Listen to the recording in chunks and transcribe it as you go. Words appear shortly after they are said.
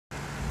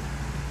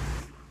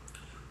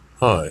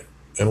Hi,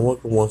 and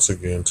welcome once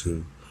again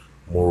to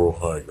Moral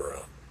High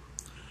Ground.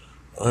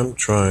 I'm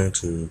trying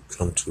to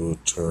come to a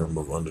term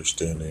of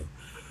understanding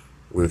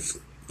with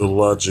the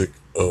logic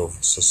of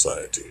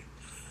society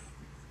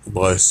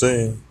by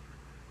saying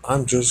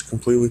I'm just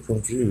completely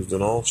confused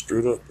and all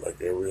screwed up like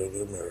every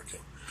other American.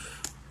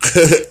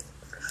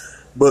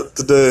 But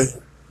today,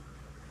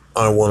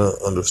 I want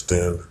to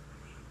understand,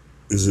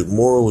 is it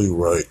morally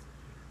right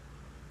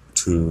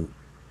to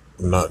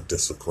not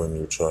discipline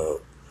your child?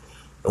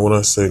 And when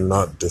I say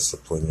not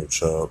discipline your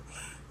child,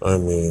 I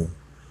mean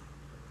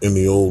in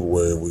the old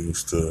way we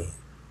used to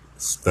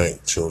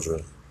spank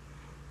children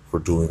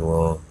for doing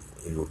wrong.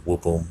 You would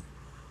whoop them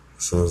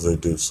as soon as they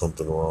did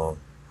something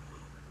wrong.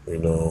 You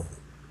know,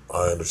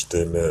 I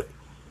understand that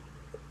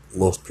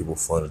most people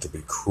find it to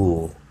be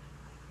cruel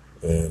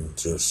and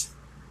just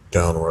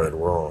downright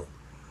wrong.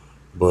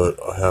 But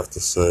I have to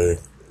say,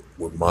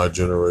 with my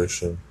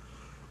generation,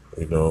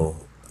 you know,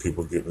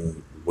 people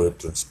getting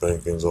whipped and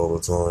spankings all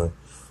the time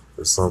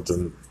is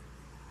something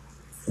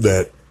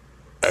that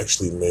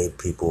actually made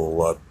people a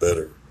lot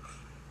better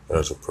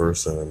as a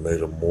person and made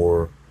them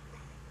more,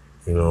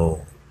 you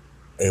know,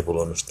 able to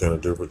understand the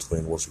difference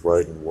between what's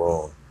right and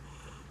wrong.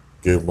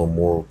 Gave them a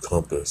moral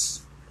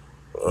compass,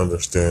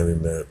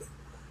 understanding that,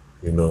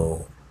 you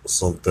know,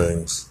 some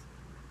things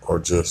are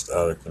just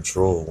out of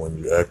control when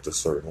you act a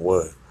certain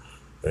way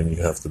and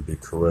you have to be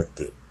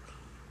corrected,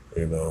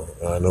 you know.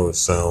 And I know it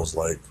sounds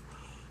like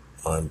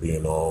I'm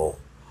being all,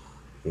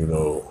 you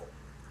know,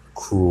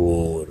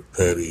 cruel and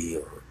petty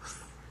or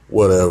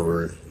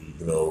whatever,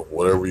 you know,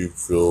 whatever you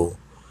feel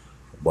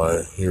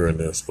by hearing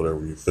this,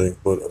 whatever you think,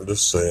 but I'm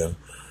just saying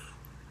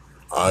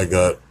I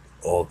got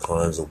all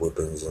kinds of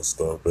whippings and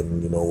stuff,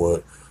 and you know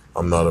what?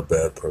 I'm not a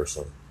bad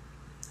person.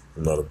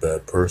 I'm not a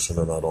bad person,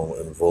 and I don't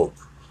invoke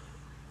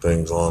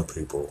things on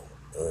people.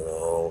 And I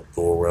don't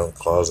go around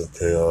causing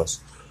chaos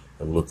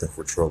and looking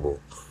for trouble.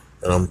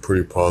 And I'm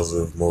pretty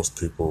positive most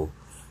people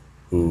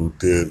who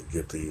did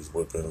get these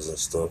whippings and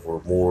stuff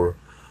were more,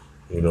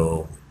 you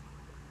know,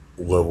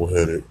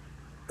 level-headed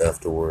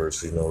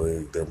afterwards. You know,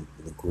 they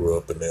grew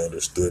up and they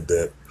understood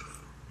that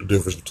the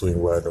difference between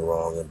right and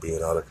wrong and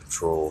being out of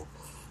control,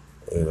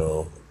 you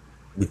know,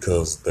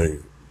 because they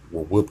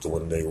were whipped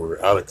when they were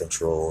out of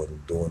control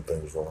and doing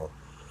things wrong,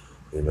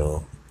 you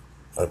know.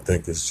 I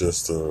think it's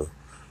just a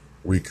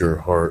weaker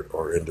heart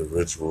or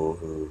individual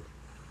who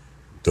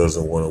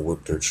doesn't want to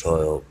whip their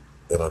child.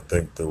 And I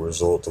think the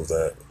result of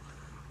that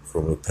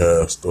from the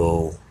past,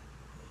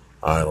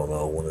 I don't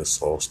know, when this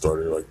all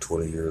started like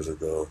 20 years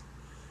ago,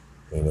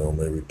 you know,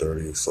 maybe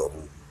 30 or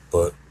something.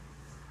 But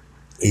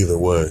either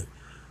way,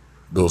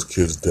 those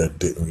kids that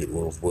didn't get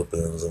those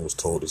whippings and was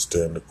told to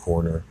stand in the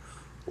corner,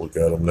 look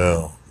at them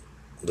now.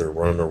 They're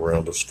running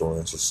around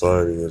destroying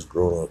society as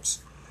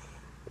grown-ups.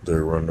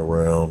 They're running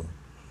around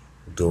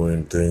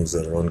doing things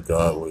that are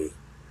ungodly,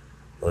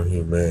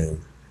 unhumane.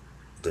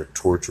 They're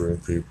torturing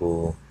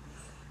people.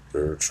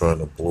 They're trying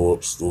to blow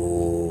up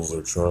schools.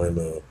 They're trying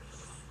to,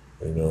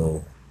 you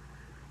know,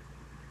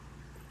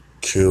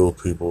 kill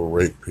people,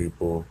 rape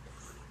people,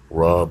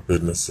 rob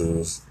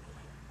businesses.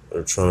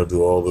 They're trying to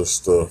do all this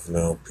stuff.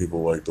 Now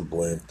people like to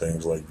blame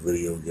things like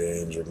video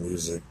games or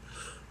music,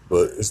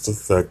 but it's the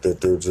fact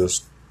that they're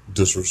just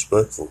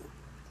disrespectful.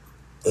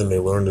 And they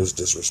learn this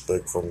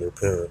disrespect from their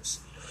parents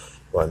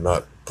by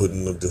not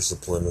putting the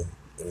discipline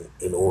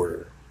in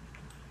order.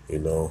 You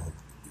know,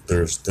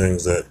 there's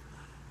things that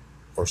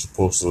are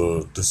supposed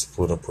to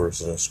discipline a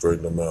person and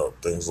straighten them out.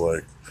 Things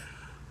like,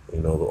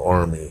 you know, the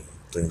army,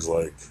 things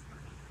like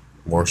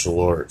martial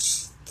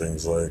arts,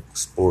 things like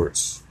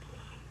sports.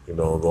 You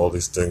know, all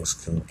these things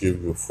can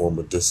give you a form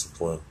of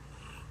discipline,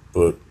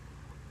 but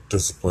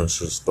discipline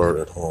should start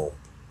at home,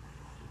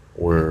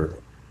 where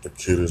the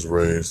kid is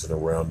raised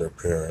and around their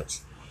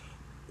parents,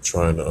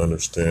 trying to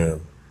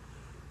understand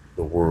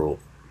the world.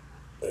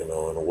 You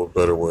know, and what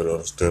better way to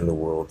understand the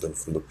world than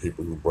from the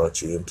people who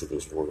brought you into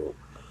this world?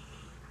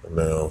 And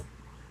now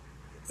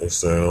they're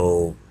saying,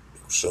 "Oh,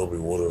 Shelby,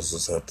 what does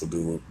this have to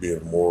do with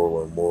being moral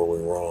or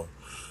morally wrong?"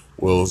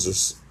 Well, it's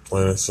just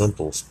plain and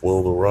simple.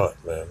 Spoil the rot,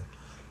 man.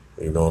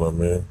 You know what I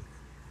mean?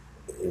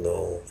 You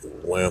know,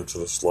 lamb to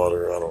the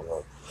slaughter. I don't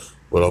know,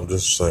 but I'm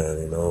just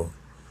saying, you know,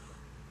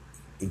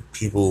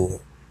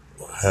 people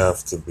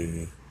have to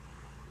be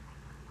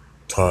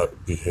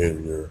taught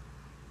behavior.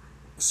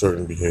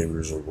 Certain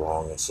behaviors are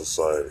wrong in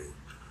society,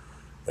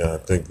 and I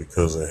think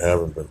because they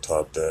haven't been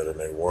taught that and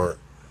they weren't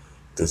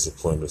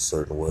disciplined a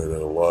certain way,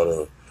 that a lot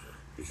of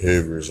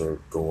behaviors are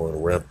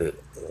going rampant.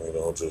 You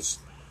know, just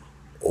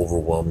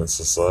overwhelming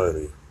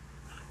society.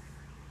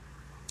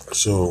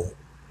 So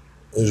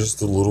it's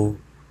just a little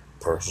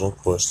personal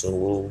question, a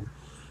little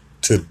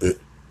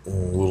tidbit, a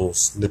little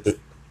snippet.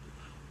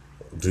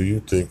 Do you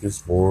think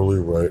it's morally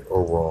right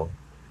or wrong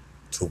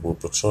to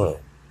whoop a child?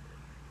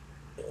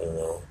 You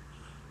know,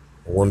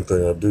 one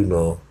thing I do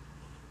know,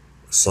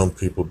 some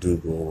people do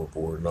go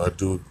overboard, and I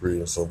do agree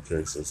in some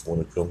cases when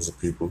it comes to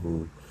people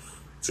who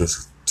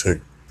just take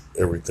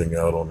everything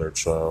out on their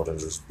child and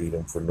just beat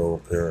them for no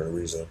apparent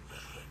reason.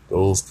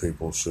 Those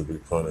people should be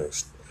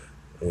punished.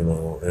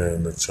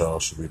 and the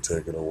child should be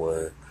taken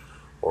away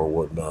or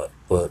whatnot.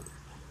 But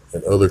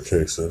in other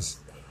cases,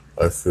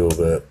 I feel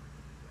that,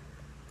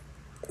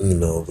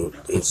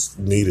 that it's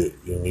needed.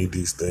 You need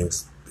these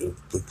things to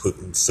put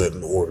and set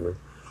in order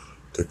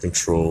to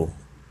control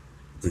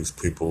these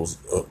people's,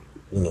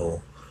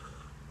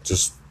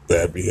 just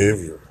bad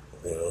behavior.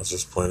 It's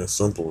just plain and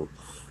simple.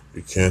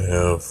 You can't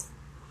have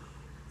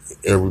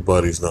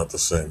everybody's not the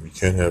same. You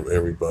can't have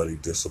everybody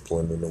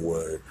disciplined in a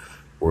way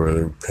where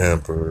they're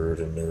pampered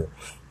and they're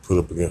put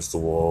up against the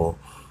wall,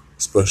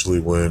 especially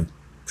when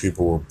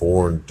people were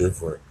born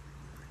different.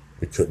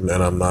 And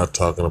I'm not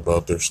talking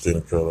about their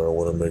skin color. I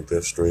want to make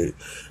that straight.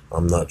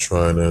 I'm not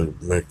trying to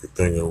make the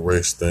thing a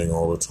race thing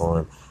all the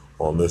time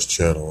on this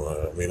channel.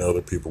 I mean,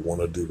 other people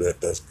want to do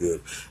that. That's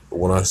good. But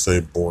when I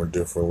say born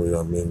differently,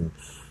 I mean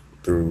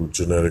through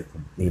genetic,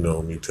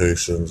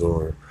 mutations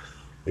or,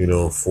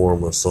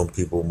 form of some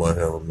people might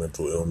have a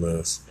mental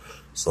illness.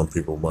 Some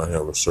people might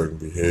have a certain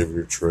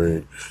behavior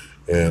trait.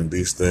 And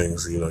these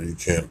things, you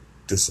can't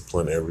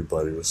discipline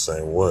everybody the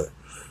same way.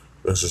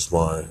 That's just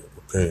my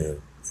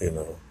opinion.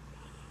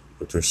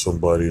 If there's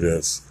somebody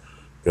that's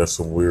got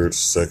some weird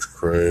sex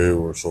crave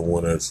or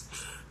someone that's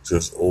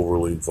just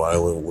overly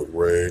violent with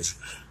rage,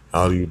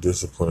 how do you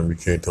discipline them? You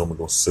can't tell them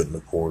to go sit in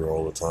the corner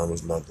all the time.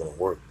 It's not going to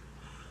work.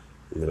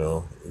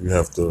 You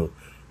have to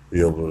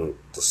be able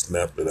to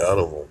snap it out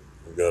of them.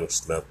 You got to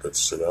snap that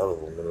shit out of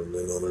them. And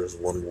there's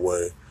one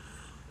way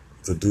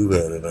to do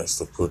that, and that's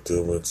to put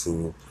them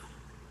into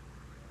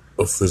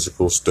a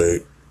physical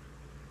state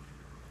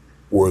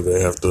where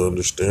they have to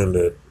understand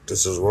that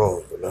this is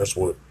wrong. And that's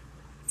what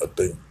I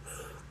think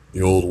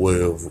the old way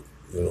of,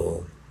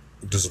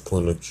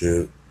 disciplining a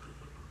kid,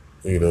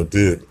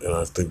 did. And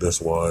I think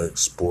that's why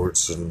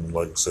sports and,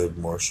 like I said,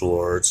 martial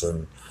arts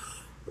and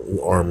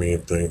army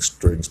and things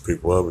straightens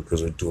people out,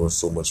 because they're doing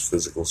so much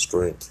physical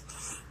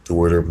strength to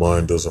where their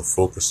mind doesn't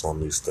focus on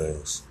these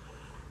things,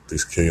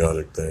 these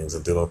chaotic things.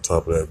 And then on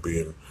top of that,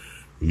 being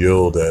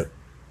yelled at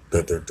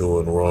that they're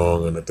doing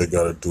wrong and that they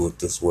got to do it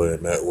this way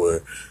and that way,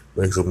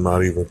 makes them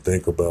not even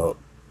think about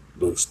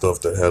the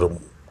stuff that had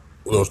them,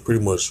 was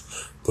pretty much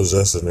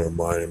possessing their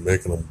mind and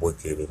making them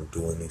wicked and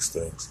doing these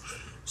things.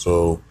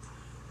 So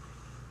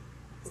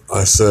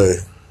I say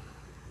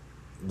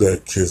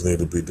that kids need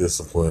to be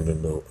disciplined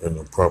in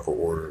the proper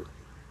order.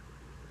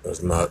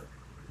 It's not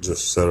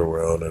just sit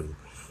around and,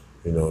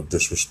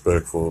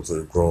 disrespectful to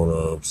the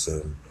grown-ups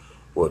and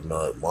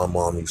whatnot. My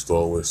mom used to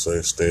always say,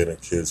 stay in a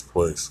kid's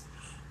place.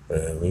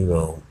 And,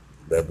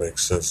 that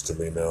makes sense to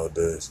me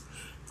nowadays,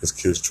 because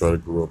kids try to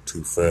grow up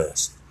too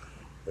fast.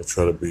 They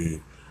try to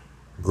be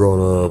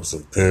grown-ups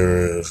and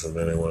parents, and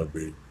then they want to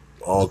be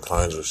all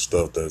kinds of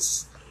stuff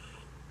that's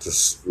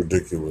just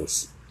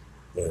ridiculous.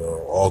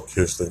 All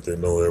kids think they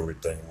know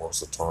everything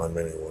most of the time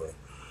anyway.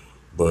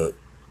 But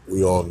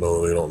we all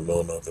know they don't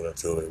know nothing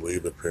until they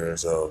leave the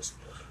parents' house,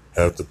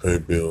 have to pay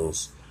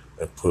bills,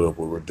 and put up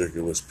with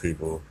ridiculous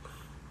people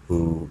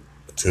who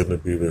pretend to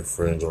be their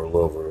friends or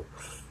lover,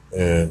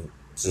 and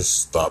just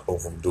stop them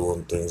from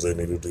doing things they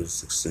need to do to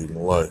succeed in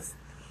life.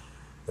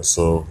 And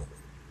so,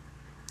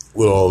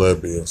 with all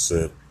that being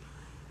said,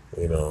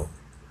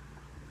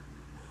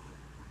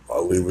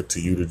 I'll leave it to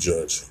you to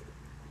judge.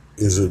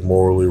 Is it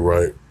morally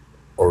right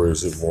or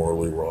is it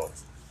morally wrong?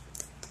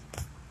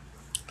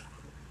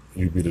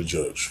 You be the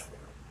judge.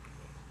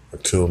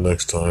 Until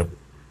next time,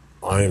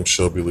 I am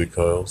Shelby Lee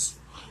Kyles,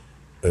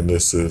 and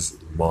this is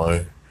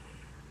my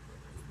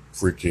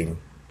freaking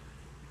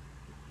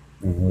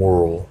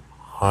moral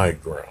high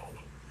ground.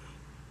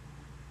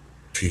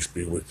 Peace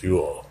be with you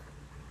all.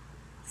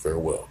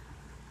 Farewell.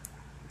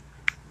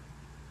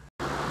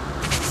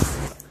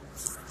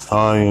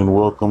 Hi, and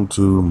welcome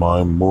to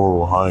my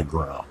moral high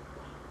ground.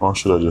 Or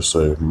should I just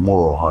say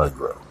moral high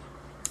ground?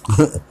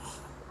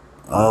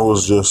 I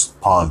was just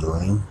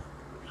pondering,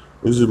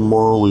 is it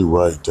morally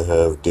right to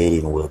have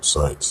dating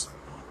websites?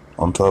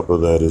 On top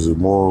of that, is it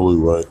morally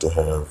right to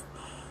have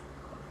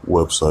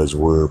websites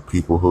where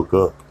people hook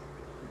up?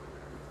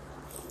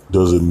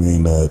 Does it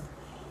mean that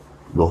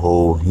the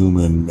whole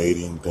human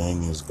mating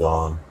thing is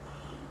gone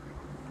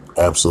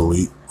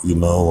obsolete?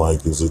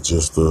 Is it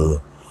just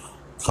the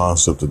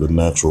concept of the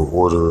natural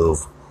order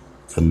of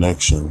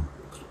connection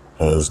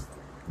has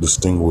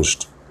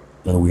distinguished,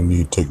 and we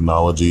need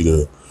technology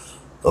to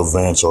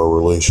advance our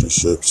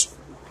relationships?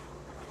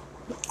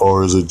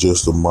 Or is it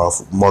just a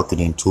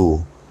marketing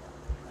tool?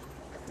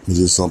 Is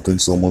it something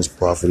someone's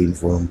profiting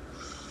from?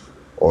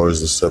 Or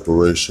is the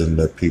separation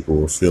that people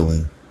were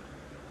feeling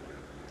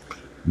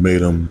made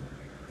them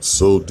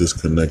so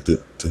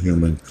disconnected to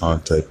human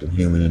contact and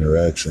human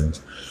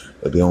interactions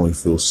that they only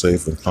feel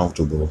safe and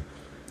comfortable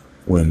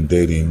when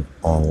dating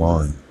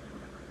online?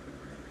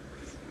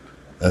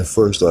 At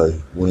first,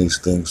 when these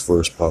things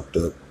first popped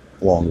up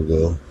long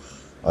ago,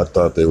 I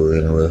thought they were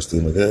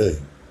interesting. Like, hey,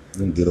 you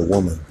can get a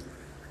woman.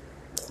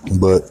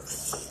 But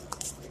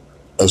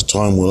as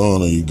time went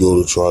on and you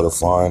go to try to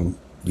find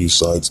these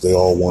sites, they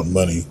all want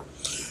money.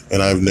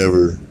 And I've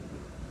never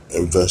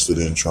invested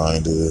in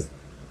trying to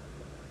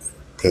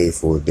pay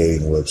for a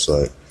dating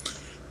website.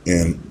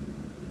 And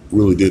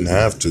really didn't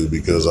have to,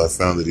 because I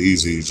found it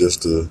easy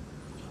just to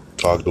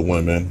talk to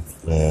women.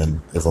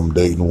 And if I'm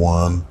dating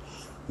one,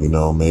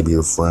 maybe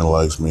her friend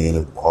likes me, and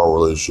if our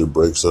relationship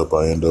breaks up,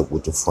 I end up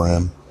with a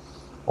friend,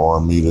 or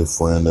I meet a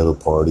friend at a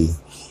party.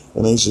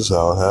 And it's just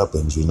how it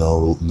happens,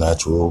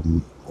 natural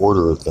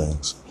order of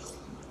things.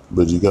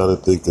 But you got to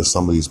think of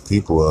some of these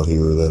people out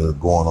here that are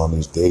going on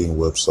these dating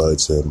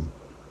websites, and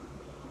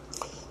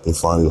they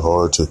find it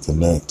hard to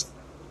connect.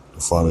 They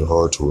find it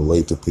hard to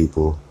relate to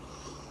people,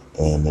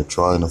 and they're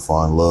trying to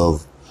find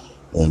love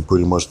in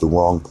pretty much the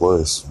wrong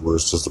place, where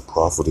it's just a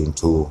profiting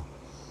tool.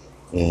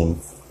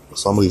 And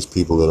some of these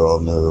people that are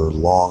on there are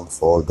long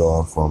far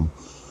gone from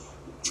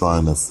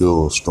trying to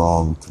feel a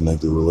strong,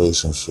 connected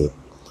relationship.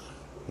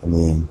 I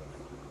mean,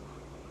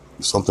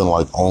 something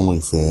like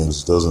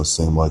OnlyFans doesn't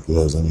seem like it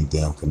has any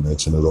damn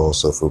connection at all,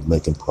 except for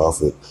making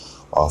profit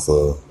off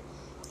of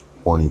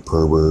horny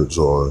perverts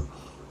or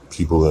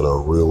people that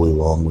are really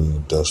lonely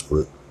and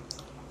desperate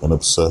and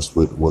obsessed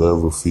with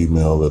whatever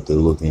female that they're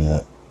looking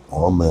at,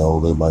 or male.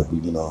 They might be,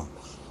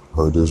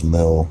 heard there's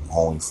male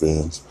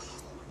OnlyFans.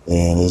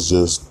 And it's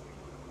just,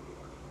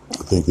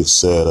 I think it's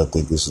sad. I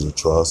think it's an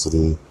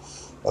atrocity.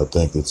 I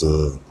think it's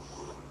a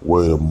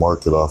way to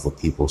market off of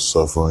people's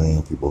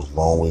suffering, people's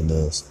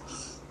loneliness,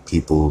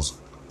 people's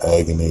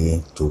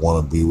agony to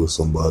want to be with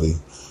somebody.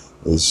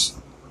 It's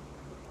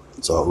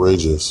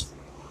outrageous.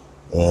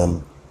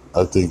 And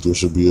I think there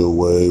should be a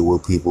way where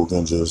people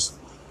can just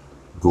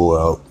go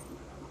out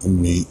and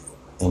meet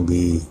and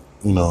be,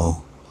 in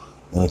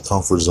a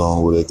comfort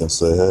zone where they can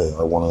say, hey,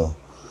 I want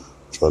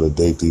to try to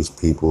date these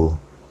people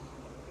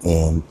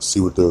and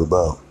see what they're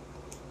about.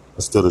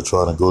 Instead of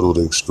trying to go to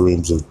the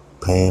extremes of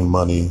paying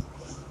money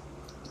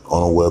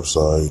on a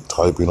website,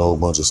 typing a whole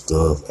bunch of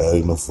stuff,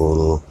 adding a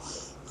photo.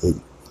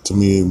 To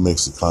me, it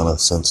makes a kind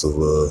of sense of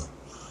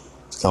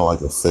it's kind of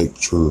like a fake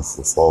truth,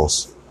 a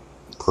false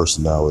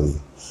personality.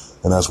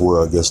 And that's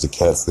where I guess the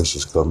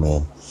catfishes come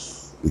in,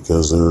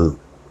 because they're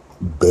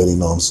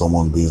betting on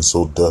someone being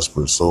so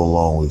desperate, so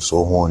lonely,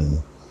 so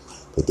horny,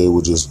 that they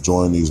would just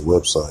join these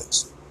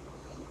websites,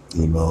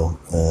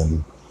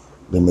 and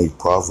they make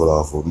profit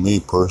off of. Me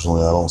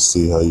personally, I don't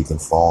see how you can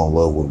fall in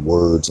love with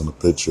words and a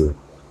picture.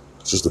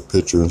 It's just a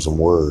picture and some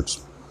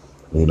words.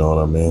 You know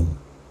what I mean?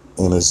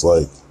 And it's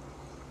like,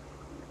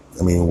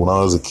 when I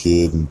was a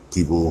kid and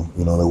people,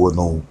 there wasn't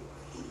no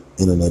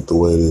internet the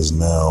way it is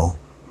now.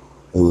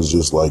 It was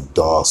just like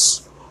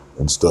DOS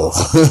and stuff,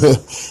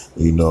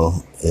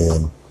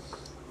 and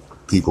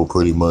people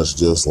pretty much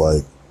just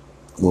like,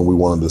 when we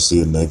wanted to see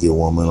a naked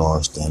woman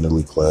or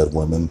scantily clad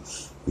women,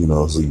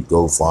 so you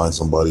go find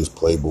somebody's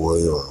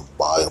Playboy or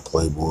buy a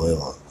Playboy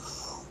or,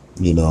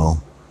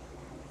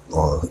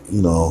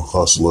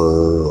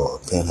 Hustler or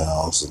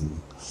Penthouse.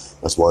 And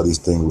that's why these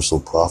things were so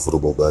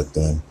profitable back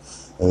then.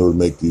 And it would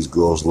make these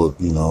girls look,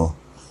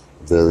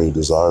 very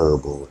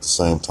desirable. At the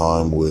same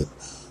time, with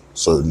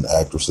certain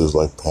actresses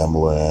like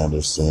Pamela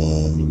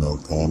Anderson,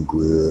 Pam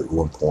Grier at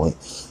one point,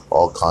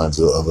 all kinds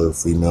of other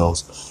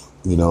females,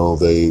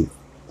 they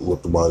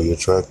looked mighty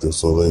attractive.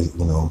 So they,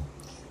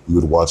 you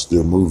would watch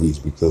their movies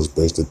because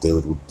basically they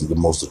would be the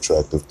most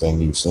attractive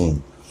thing you've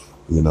seen,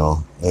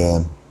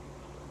 and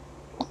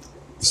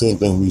same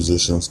thing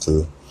musicians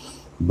too.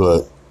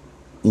 But,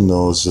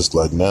 it's just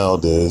like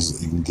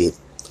nowadays you can get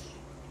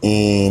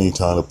any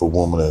kind of a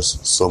woman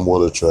that's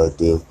somewhat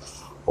attractive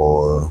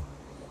or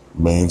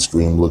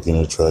mainstream looking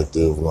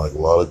attractive. Like a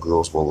lot of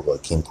girls want to look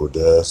like Kim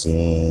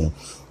Kardashian,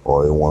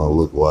 or they want to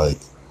look like,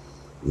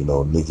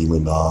 Nicki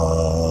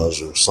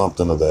Minaj or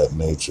something of that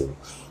nature.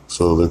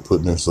 So they're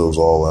putting themselves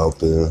all out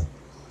there.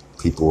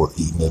 People are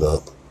eating it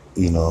up,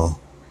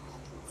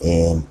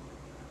 and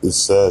it's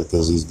sad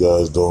because these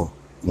guys don't,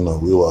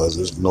 realize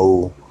there's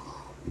no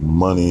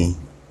money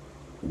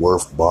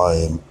worth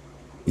buying,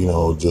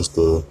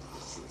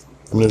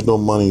 there's no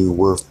money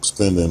worth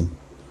spending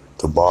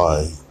to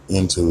buy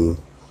into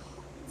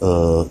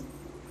the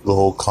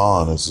whole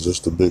con. It's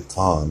just a big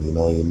con.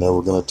 You're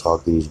never going to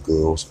talk to these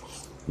girls.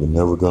 You're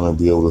never going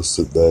to be able to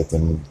sit back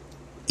and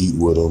eat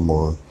with them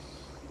or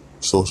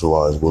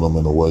socialize with them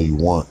in the way you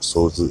want.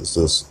 So it's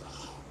just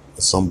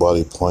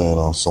somebody playing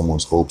on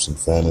someone's hopes and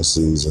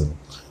fantasies and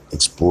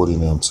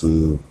exploiting them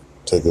to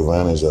take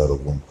advantage out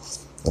of them.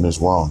 And it's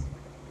wrong.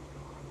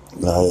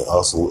 And I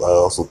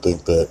also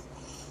think that,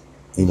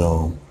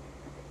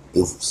 if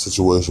the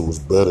situation was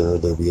better,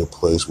 there'd be a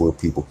place where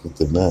people can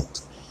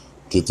connect,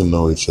 get to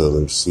know each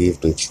other, see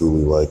if they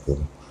truly like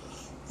them.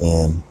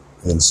 And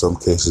in some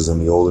cases, in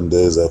the olden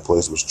days, that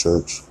place was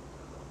church.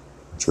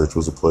 Church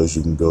was a place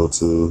you can go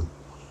to, you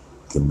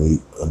can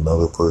meet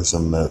another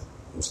person that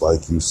was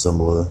like you,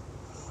 similar,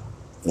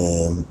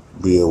 and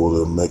be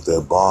able to make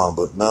that bond.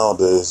 But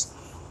nowadays,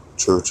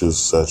 church is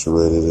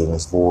saturated, and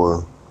it's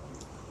more,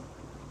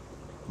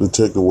 they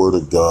take the word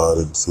of God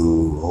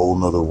into a whole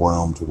nother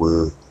realm to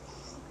where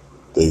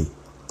they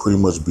pretty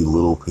much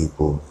belittle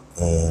people,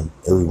 and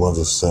everyone's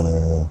a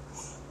sinner,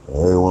 and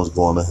everyone's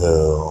going to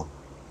hell,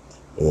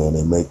 and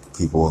they make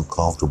people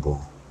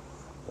uncomfortable.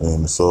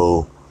 And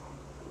so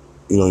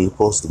you're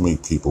supposed to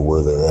meet people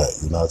where they're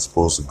at. You're not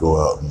supposed to go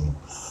out and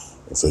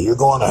say, you're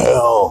going to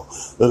hell,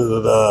 da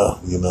da da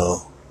da,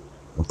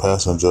 and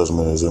passing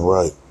judgment isn't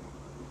right,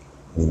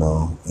 in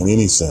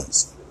any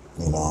sense,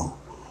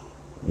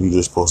 You're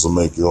just supposed to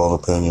make your own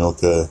opinion.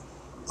 Okay,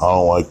 I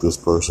don't like this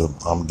person,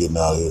 I'm getting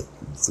out of here.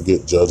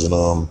 Forget judging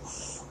them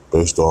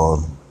based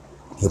on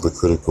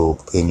hypocritical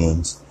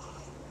opinions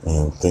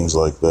and things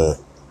like that.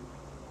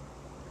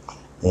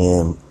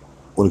 And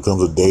when it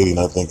comes to dating,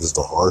 I think it's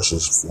the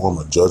harshest form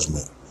of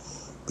judgment,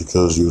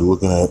 because you're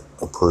looking at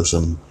a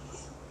person,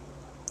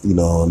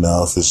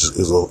 now if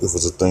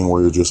it's a thing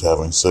where you're just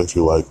having sex,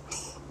 you're like,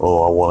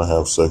 oh, I want to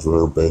have sex with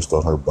her based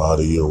on her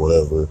body or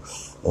whatever.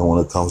 And when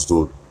it comes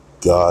to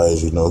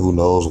guys, who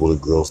knows what a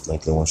girl's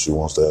thinking when she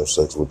wants to have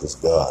sex with this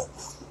guy,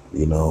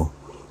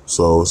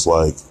 So it's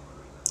like,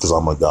 because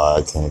I'm a guy,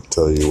 I can't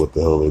tell you what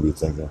the hell they be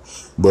thinking.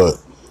 But,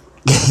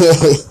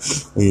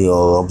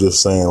 I'm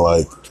just saying,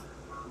 like,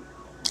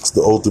 it's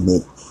the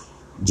ultimate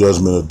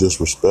judgment of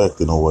disrespect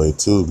in a way,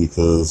 too,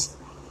 because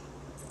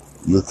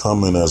you're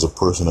coming as a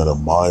person that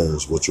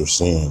admires what you're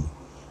seeing.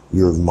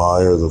 You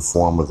admire the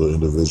form of the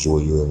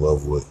individual you're in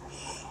love with.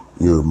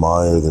 You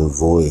admire their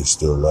voice,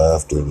 their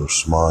laughter, their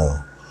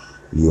smile.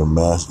 You're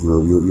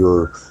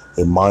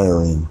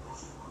admiring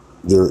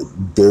their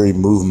very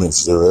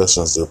movements, their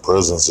essence, their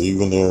presence,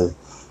 even their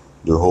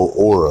whole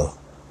aura.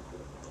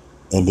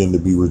 And then to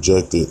be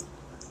rejected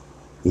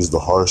is the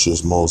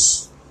harshest,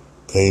 most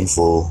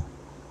painful,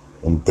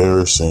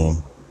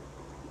 embarrassing,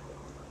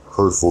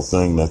 hurtful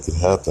thing that could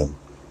happen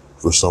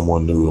for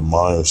someone to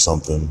admire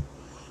something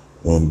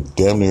and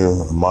damn near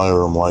admire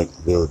them like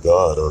they're a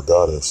god or a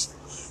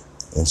goddess.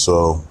 And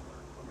so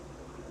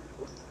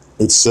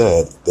it's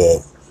sad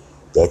that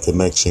that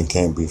connection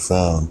can't be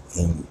found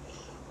and,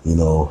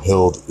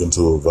 held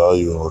into a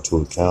value or to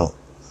account.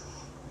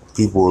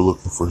 People are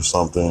looking for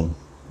something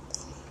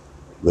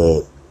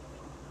that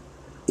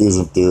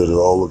isn't there. They're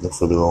all looking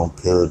for their own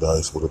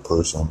paradise with a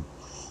person,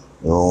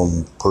 their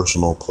own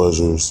personal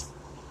pleasures.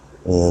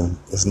 And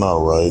it's not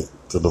right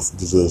to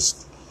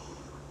just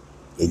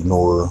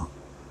ignore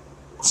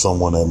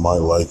someone that might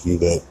like you,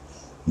 that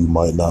you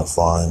might not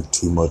find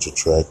too much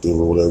attractive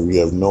or whatever. You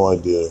have no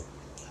idea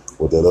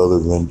what that other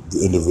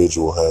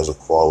individual has a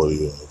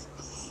quality of.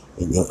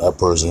 And that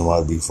person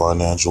might be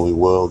financially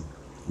well,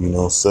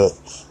 set.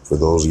 For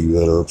those of you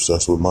that are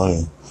obsessed with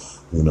money,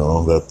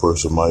 that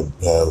person might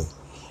have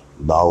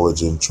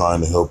knowledge and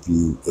trying to help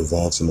you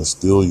advance in the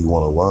skill you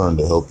want to learn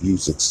to help you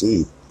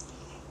succeed.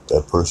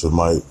 That person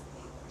might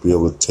be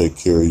able to take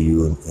care of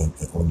you and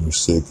when you're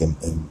sick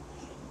and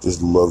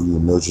just love you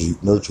and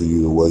nurture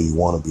you the way you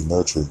want to be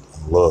nurtured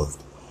and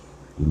loved.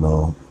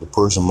 The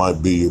person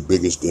might be your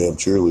biggest damn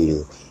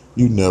cheerleader.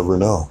 You never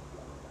know.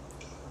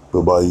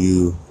 But by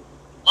you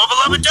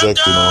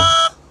rejecting them,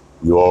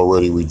 you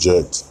already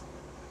reject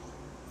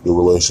the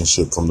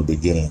relationship from the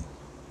beginning.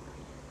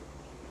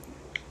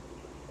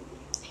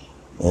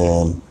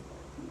 And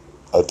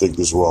I think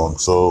that's wrong.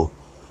 So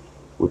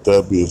with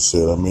that being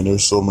said,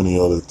 there's so many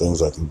other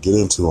things I can get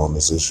into on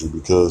this issue,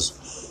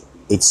 because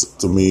it's,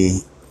 to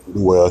me,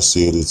 the way I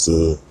see it, it's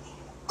a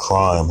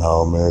crime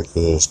how America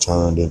has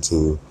turned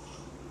into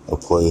a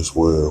place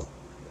where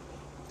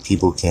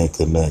people can't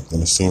connect.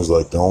 And it seems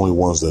like the only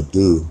ones that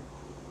do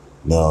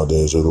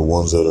nowadays are the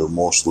ones that are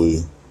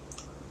mostly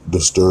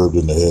disturbed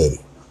in the head.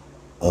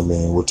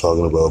 We're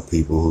talking about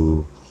people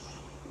who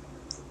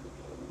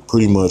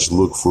pretty much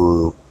look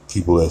for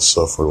people that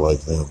suffer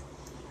like them.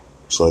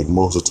 It's like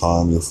most of the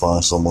time you'll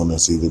find someone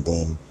that's either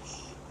been,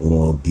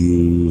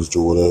 abused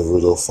or whatever.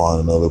 They'll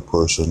find another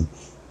person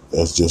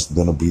that's just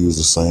been abused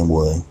the same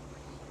way,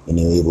 and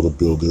they're able to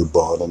build their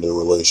bond and their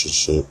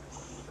relationship.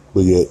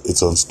 But yet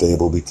it's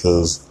unstable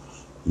because,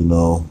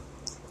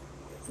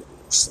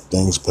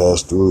 things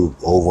pass through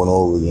over and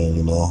over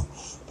again,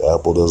 The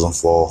apple doesn't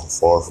fall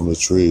far from the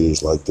tree.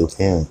 It's like their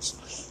parents.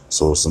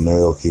 So the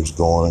scenario keeps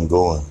going and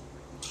going.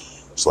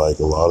 It's like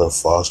a lot of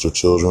foster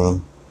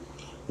children,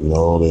 they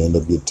end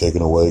up getting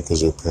taken away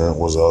because their parent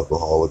was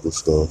alcoholic and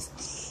stuff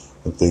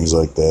and things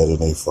like that, and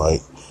they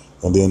fight.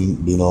 And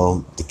then,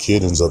 the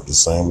kid ends up the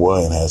same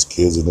way and has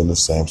kids, and then the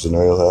same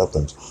scenario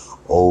happens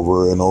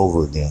over and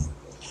over again.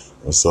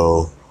 And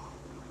so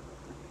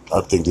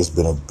I think there's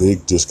been a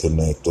big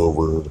disconnect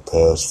over the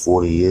past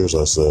 40 years,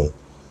 I say,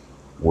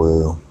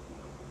 where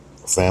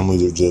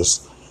families are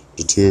just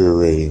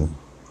deteriorating.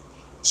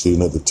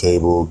 Sitting at the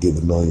table, getting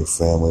to know your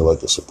family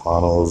like The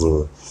Sopranos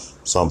or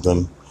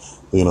something,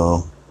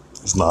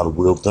 it's not a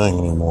real thing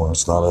anymore.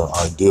 It's not an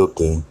ideal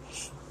thing.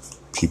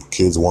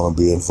 Kids want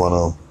to be in front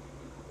of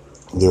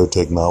their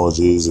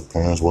technologies. The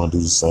parents want to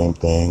do the same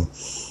thing.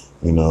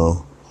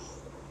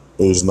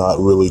 There's not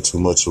really too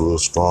much of a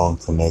strong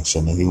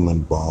connection, a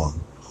human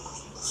bond.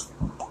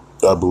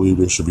 I believe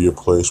there should be a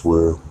place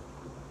where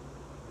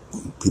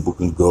people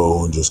can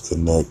go and just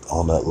connect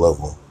on that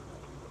level.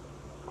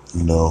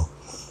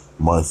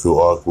 Might feel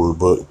awkward,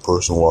 but a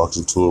person walks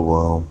into a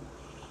room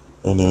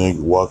and then they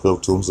walk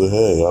up to him and say,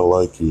 hey, I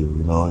like you,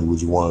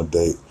 would you want to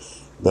date?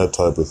 That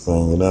type of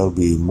thing. And that would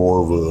be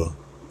more of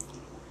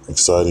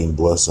exciting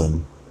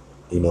blessing,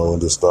 in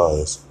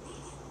disguise.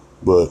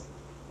 But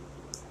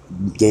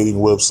dating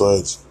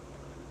websites,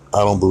 I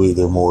don't believe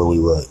they're morally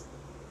right.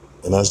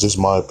 And that's just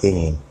my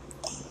opinion.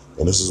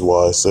 And this is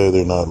why I say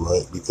they're not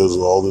right, because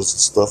of all this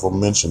stuff I'm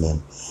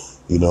mentioning.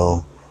 We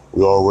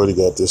already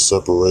got this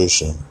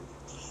separation.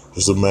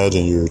 Just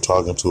imagine you're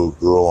talking to a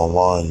girl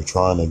online, you're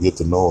trying to get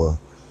to know her,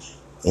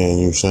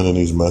 and you're sending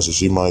these messages.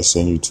 She might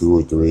send you 2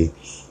 or 3,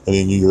 and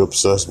then you're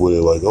obsessed with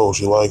it, like, oh,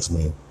 she likes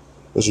me.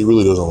 But she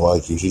really doesn't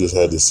like you. She just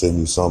had to send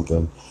you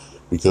something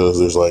because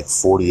there's like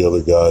 40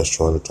 other guys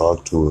trying to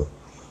talk to her.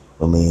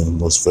 I mean,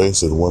 let's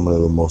face it, women are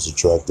the most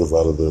attractive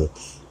out of the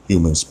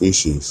human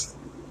species,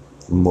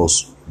 the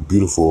most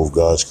beautiful of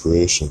God's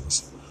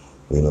creations.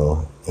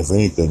 If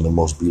anything, the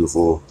most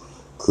beautiful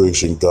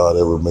creation God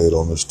ever made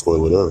on this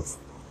toilet earth.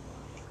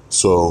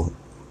 So,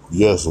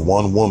 yes,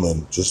 one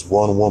woman, just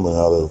one woman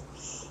out of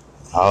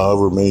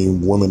however many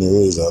women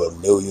there is, out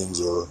of millions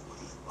or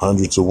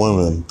hundreds of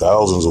women,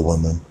 thousands of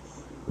women,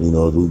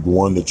 the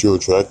one that you're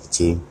attracted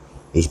to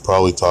is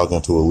probably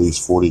talking to at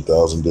least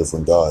 40,000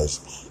 different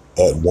guys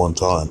at one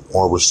time,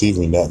 or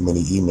receiving that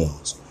many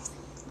emails.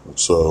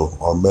 So,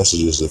 or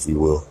messages, if you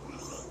will.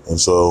 And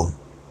so,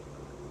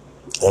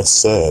 that's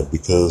sad,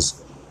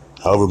 because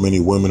however many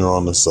women are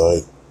on the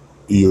site,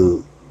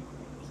 your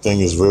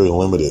thing is very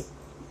limited.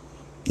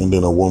 And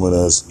then a woman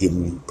that's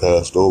getting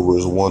passed over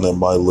is one that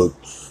might look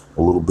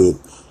a little bit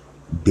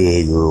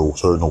big or a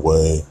certain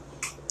way.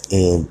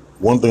 And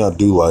one thing I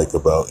do like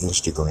about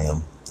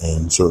Instagram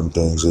and certain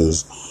things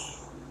is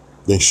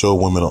they show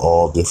women of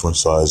all different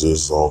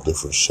sizes, all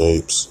different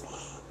shapes.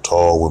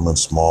 Tall women,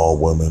 small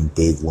women,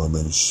 big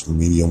women,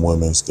 medium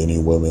women, skinny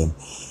women,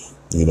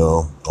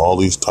 all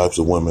these types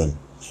of women.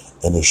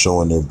 And they're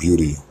showing their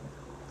beauty,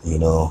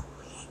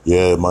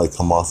 Yeah, it might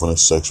come off in a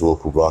sexual,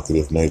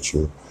 provocative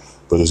nature,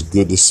 but it's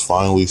good to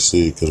finally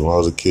see, because when I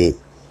was a kid,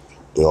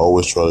 they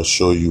always try to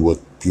show you what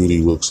beauty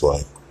looks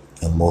like.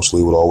 And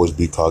mostly it would always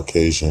be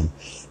Caucasian.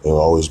 It would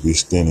always be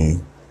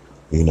skinny,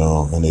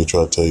 and they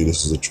try to tell you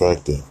this is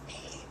attractive.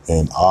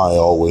 And I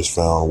always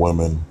found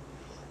women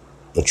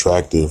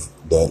attractive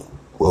that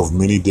were of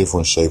many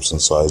different shapes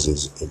and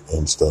sizes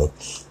and stuff.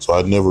 So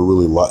I never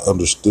really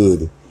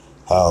understood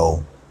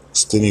how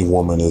skinny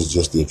woman is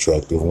just the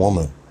attractive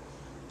woman.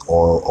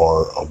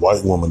 Or a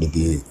white woman, to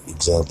be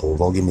example.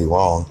 Don't get me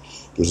wrong,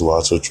 there's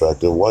lots of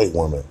attractive white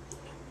women,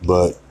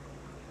 but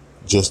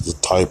just the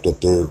type that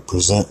they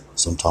present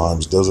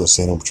sometimes doesn't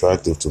seem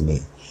attractive to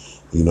me.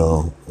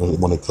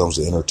 When it comes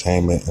to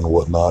entertainment and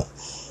whatnot,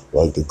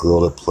 like the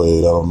girl that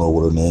played, I don't know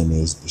what her name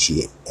is,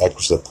 she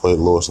actress that played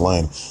Lois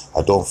Lane,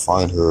 I don't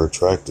find her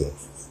attractive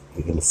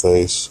in the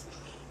face.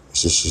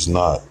 It's just, she's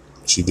not.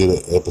 She did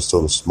an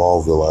episode of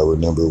Smallville, I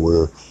remember,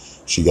 where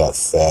she got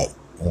fat.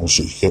 And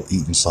she kept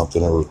eating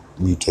something that would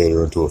mutate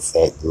her into a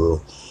fat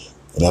girl.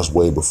 And that's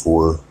way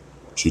before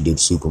she did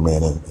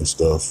Superman and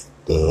stuff.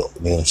 The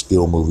Man of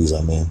Steel movies,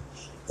 I mean.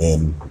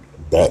 And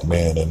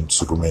Batman and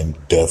Superman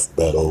Death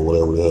Battle,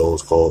 whatever the hell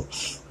it's called.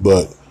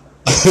 But,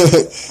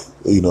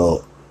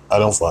 I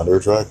don't find her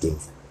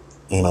attractive.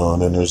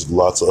 And then there's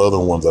lots of other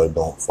ones I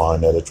don't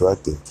find that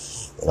attractive.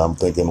 And I'm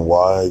thinking,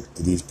 why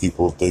do these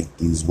people think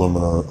these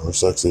women are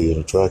sexy and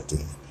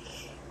attractive?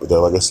 But that,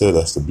 like I said,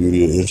 that's the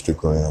beauty of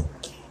Instagram.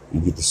 You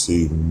get to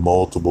see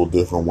multiple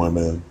different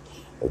women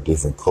of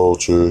different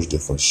cultures,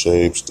 different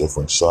shapes,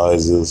 different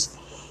sizes.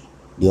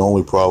 The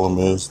only problem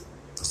is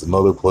it's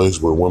another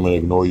place where women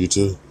ignore you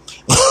too.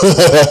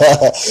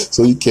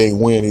 So you can't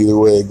win either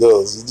way it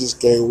goes. You just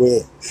can't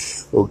win.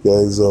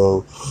 Okay,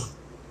 so,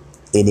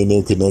 and then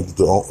they're connected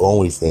to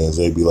OnlyFans.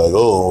 They'd be like,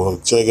 oh,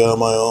 check out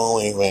my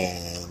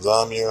OnlyFans.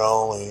 I'm your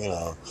only,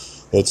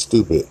 That's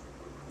stupid,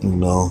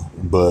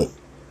 But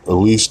at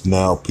least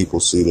now people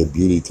see that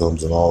beauty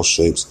comes in all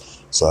shapes,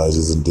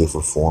 sizes, and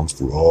different forms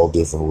through all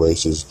different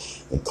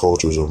races and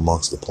cultures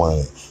amongst the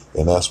planet.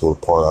 And that's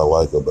what part I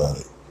like about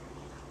it.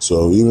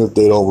 So even if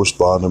they don't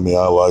respond to me,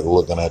 I like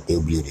looking at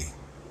their beauty.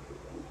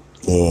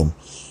 And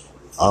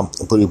I'm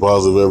pretty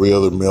positive every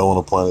other male on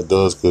the planet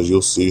does, because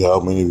you'll see how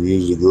many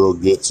views the girl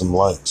gets and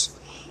likes,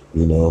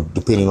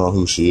 depending on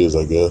who she is,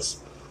 I guess,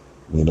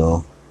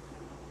 And,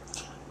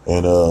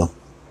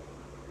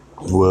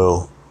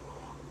 well,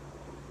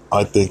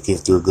 I think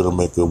if they're going to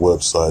make a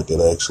website that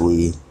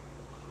actually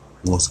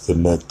wants to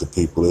connect to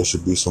people, there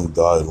should be some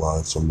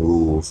guidelines, some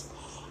rules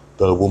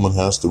that a woman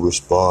has to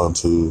respond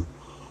to,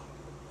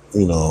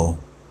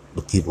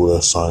 the people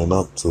that sign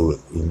up to it,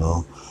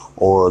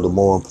 or the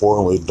more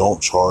importantly,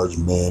 don't charge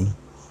men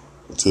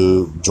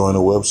to join a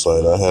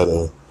website. I had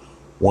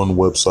one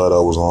website I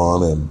was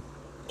on, and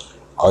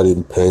I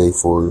didn't pay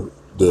for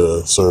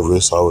the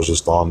service. I was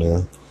just on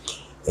there,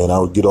 and I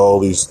would get all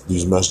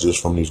these messages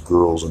from these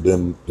girls, and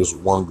then this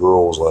one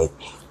girl was like,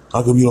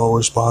 how come you don't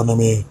respond to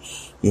me?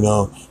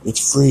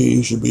 It's free.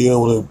 You should be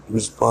able to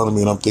respond to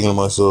me. And I'm thinking to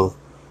myself,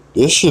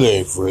 this shit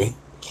ain't free.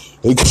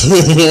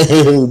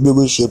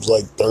 Membership's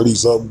like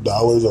 $30-something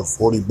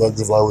or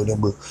 $40 if I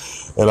remember.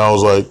 And I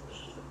was like,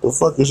 the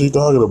fuck is she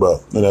talking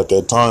about? And at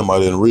that time, I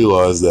didn't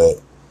realize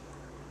that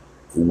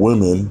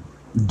women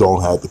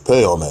don't have to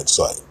pay on that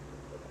site.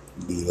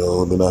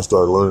 And then I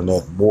started learning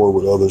that more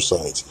with other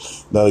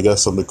sites. Now they got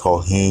something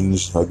called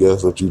Hinge, I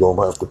guess, that you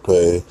don't have to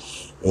pay.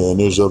 And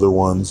there's other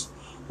ones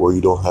where you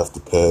don't have to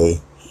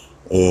pay.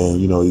 And,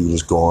 you can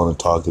just go on and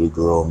talk to the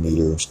girl and meet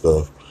her and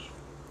stuff.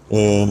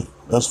 And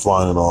that's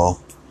fine and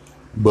all.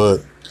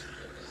 But,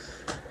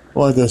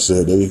 like I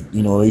said, they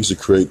used to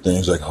create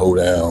things like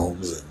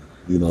hoedowns.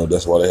 And,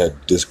 that's why they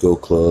had disco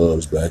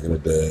clubs back in the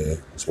day.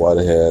 That's why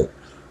they had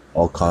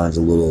all kinds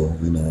of little,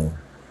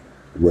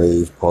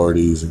 rave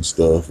parties and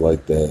stuff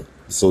like that,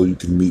 so you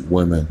can meet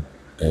women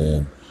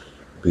and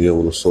be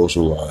able to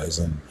socialize.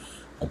 And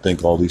I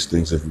think all these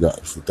things have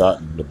gotten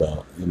forgotten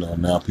about.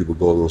 Now people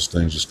go to those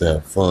things just to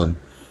have fun,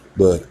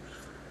 but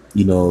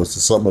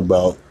it's something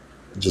about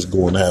just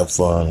going to have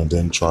fun and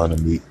then trying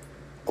to meet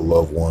a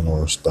loved one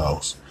or a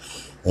spouse.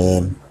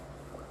 And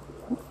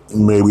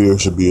maybe there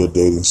should be a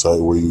dating site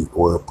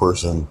where a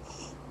person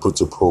puts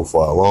a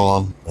profile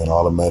on and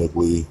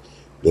automatically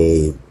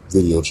they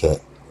video chat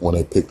when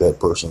they pick that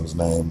person's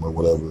name or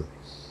whatever.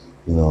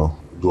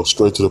 Go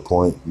straight to the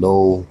point.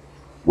 No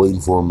waiting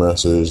for a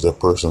message.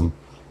 That person,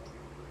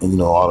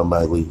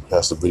 automatically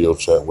has to video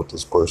chat with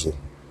this person.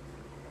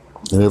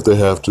 And if they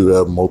have to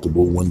have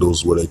multiple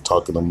windows where they're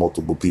talking to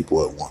multiple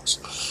people at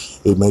once,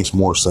 it makes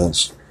more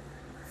sense,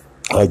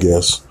 I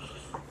guess.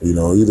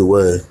 Either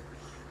way,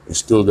 you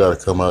still got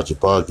to come out your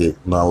pocket,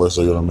 not unless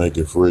they're going to make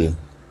it free.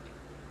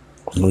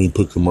 When you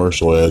put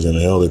commercial ads in,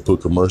 hell, they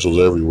put commercials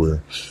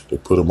everywhere. They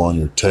put them on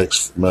your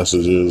text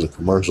messages, the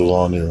commercials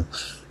on your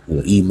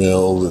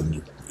emails and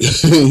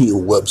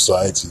your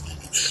websites,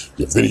 and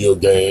your video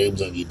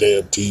games and your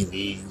damn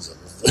TVs.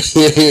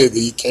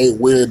 You can't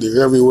wear it,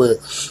 they're everywhere.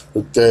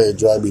 Okay, it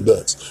drive me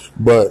nuts.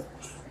 But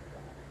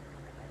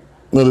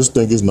I just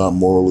think it's not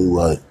morally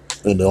right.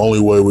 And the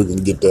only way we can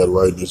get that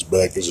rightness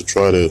back is to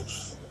try to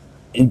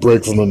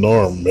break from the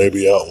norm.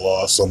 Maybe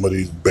outlaw some of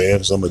these,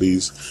 ban some of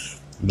these.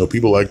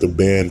 People like to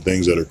ban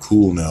things that are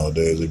cool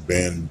nowadays. They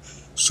ban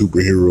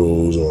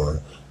superheroes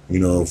or,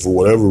 for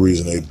whatever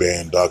reason, they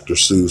banned Dr.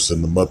 Seuss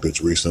and the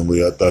Muppets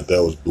recently. I thought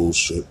that was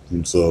bullshit.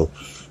 And so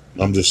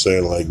I'm just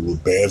saying, we'll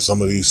ban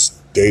some of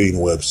these dating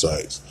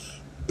websites,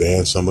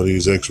 ban some of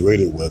these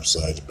X-rated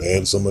websites,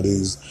 ban some of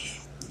these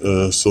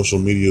social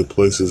media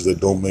places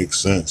that don't make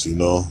sense,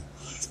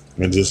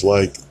 and just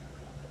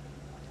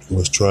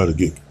let's try to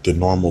get the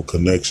normal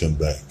connection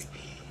back,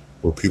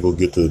 where people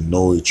get to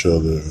know each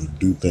other and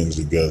do things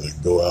together,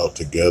 go out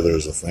together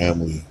as a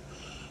family,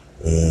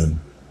 and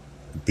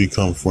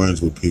become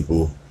friends with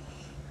people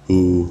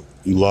who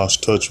you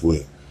lost touch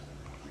with.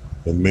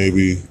 And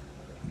maybe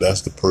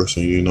that's the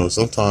person,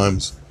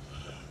 sometimes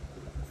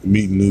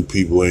meeting new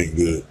people ain't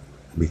good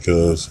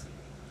because,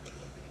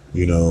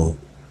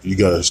 you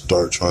got to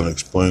start trying to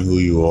explain who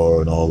you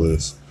are and all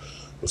this.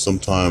 But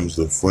sometimes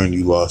the friend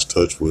you lost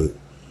touch with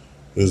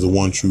is the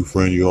one true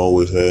friend you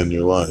always had in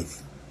your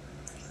life.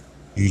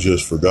 You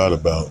just forgot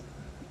about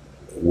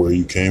where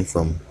you came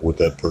from with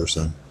that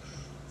person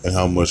and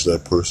how much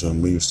that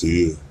person means to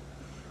you,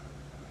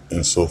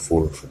 and so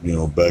forth,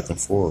 back and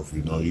forth.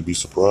 You'd be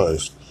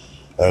surprised.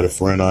 I had a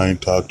friend I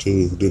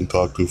didn't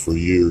talk to for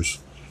years.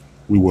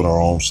 We went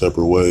our own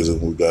separate ways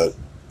and we got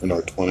in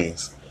our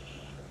 20s.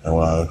 And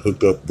when I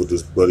hooked up with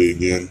this buddy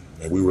again,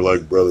 and we were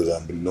like brothers.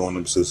 I've been knowing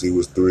him since he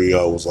was 3.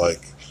 I was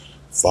like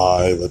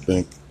 5, I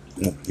think.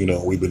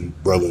 We've been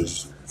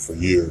brothers for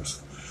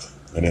years.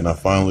 And then I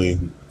finally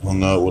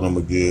hung out with him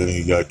again.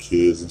 He got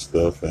kids and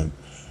stuff. And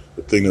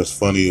the thing that's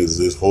funny is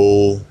his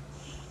whole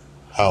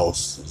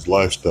house, his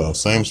lifestyle,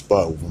 same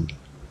spot from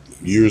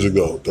years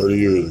ago, 30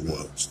 years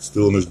ago,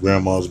 still in his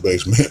grandma's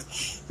basement.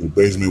 The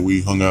basement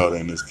we hung out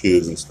in, his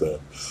kids and stuff.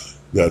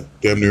 Got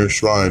damn near a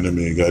shrine to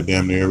me. Got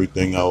damn near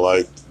everything I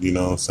liked.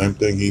 Same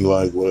thing he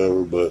liked,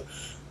 whatever. But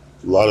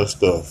a lot of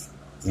stuff.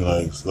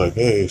 It's like,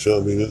 hey,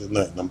 Shelby, this and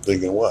that. And I'm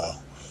thinking, wow.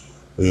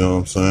 You know what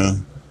I'm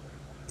saying?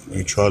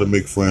 And try to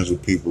make friends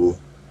with people,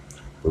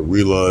 but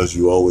realize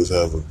you always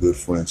have a good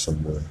friend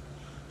somewhere.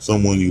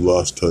 Someone you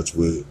lost touch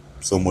with,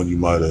 someone you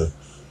might have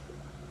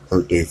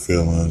hurt their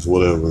feelings,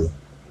 whatever.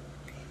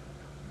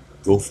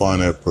 Go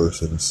find that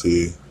person and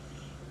see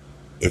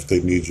if they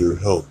need your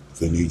help, if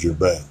they need your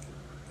back.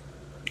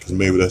 Because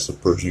maybe that's the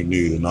person you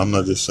need. And I'm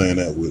not just saying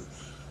that with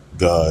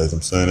guys,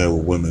 I'm saying that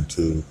with women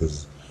too,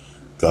 because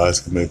guys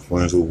can make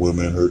friends with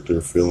women, hurt their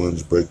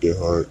feelings, break their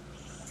heart.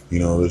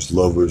 There's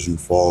lovers you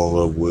fall in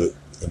love with,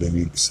 and then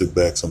you sit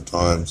back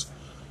sometimes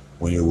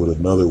when you're with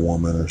another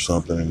woman or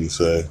something and you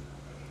say,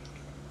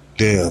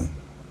 damn,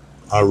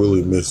 I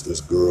really miss this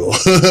girl.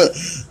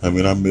 I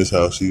miss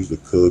how she used to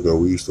cook, or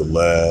we used to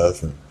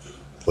laugh and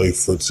play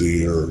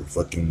footsie, or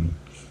fucking,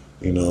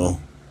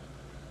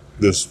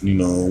 just,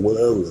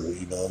 whatever,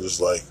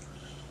 just like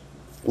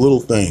little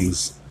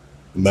things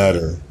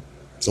matter.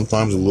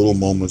 Sometimes the little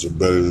moments are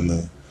better than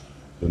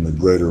the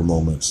greater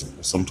moments.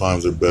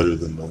 Sometimes they're better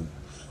than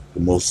the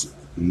most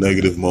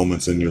negative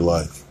moments in your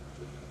life.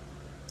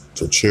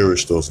 So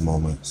cherish those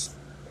moments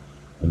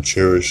and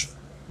cherish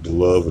the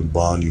love and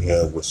bond you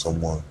have with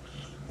someone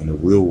in the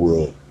real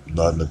world,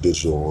 not in the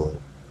digital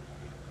world.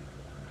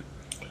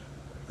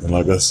 And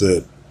like I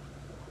said,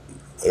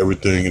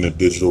 everything in the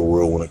digital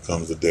world when it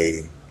comes to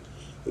dating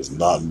is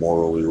not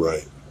morally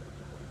right.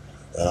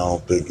 And I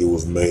don't think it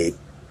was made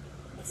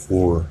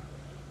for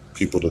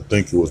people to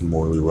think it was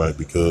morally right,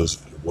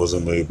 because it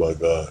wasn't made by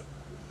God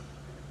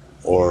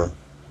or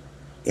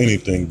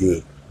anything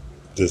good.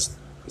 Just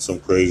some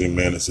crazy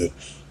man that said,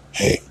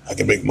 hey, I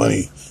can make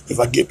money if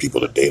I get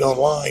people to date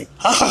online.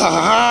 Ha ha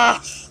ha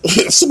ha!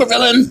 Super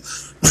villain!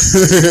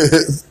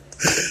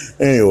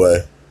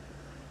 Anyway,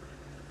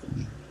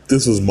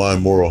 this was my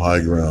moral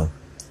high ground.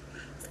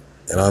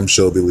 And I'm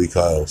Shelby Lee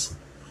Kyles.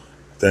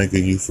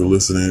 Thanking you for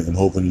listening and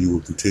hoping you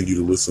will continue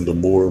to listen to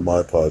more of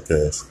my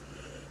podcasts.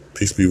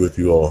 Peace be with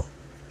you all.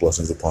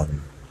 Blessings upon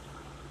you.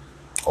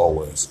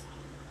 Always.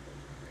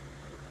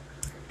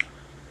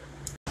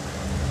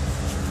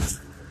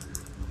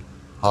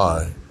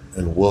 Hi,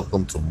 and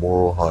welcome to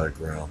Moral High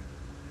Ground.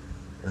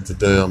 And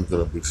today I'm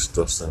going to be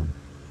discussing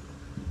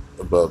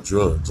about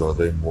drugs. Are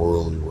they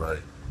morally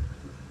right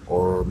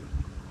or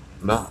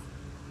not?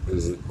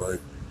 Is it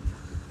like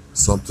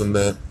something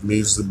that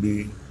needs to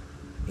be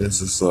in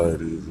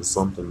society? Is it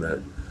something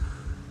that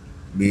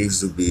needs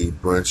to be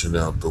branching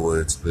out the way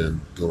it's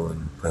been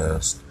doing the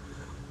past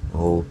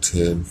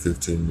 10,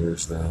 15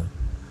 years now?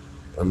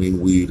 I mean,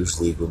 weed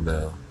is legal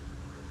now,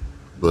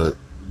 but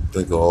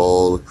think of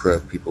all the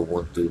crap people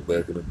went through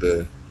back in the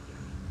day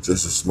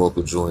just to smoke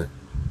a joint.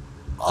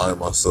 I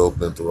myself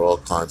been through all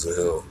kinds of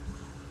hell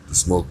to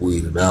smoke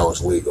weed, and now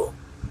it's legal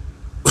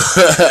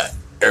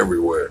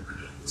everywhere.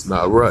 It's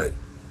not right.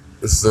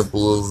 It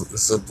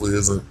simply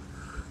isn't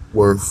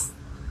worth,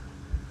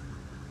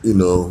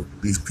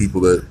 these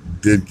people that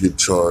did get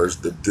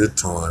charged, that did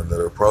time, that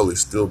are probably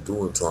still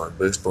doing time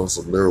based on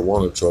some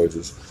marijuana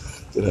charges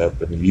that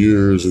happened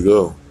years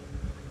ago.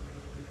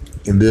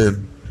 And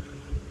then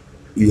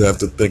you have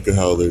to think of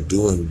how they're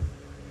doing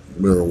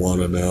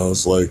marijuana now.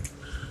 It's like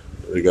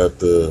they got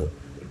the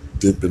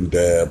dip and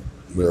dab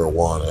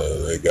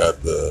marijuana. They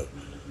got the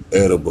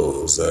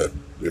edibles that,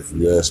 if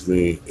you ask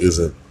me,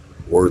 isn't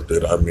worth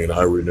it. I mean,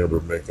 I remember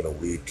making a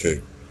weed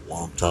cake a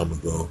long time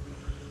ago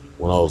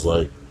when I was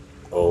like,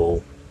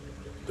 I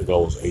think I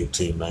was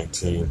 18,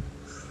 19.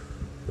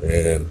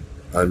 And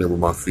I remember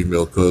my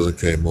female cousin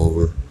came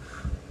over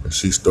and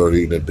she started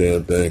eating that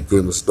damn thing.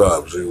 Couldn't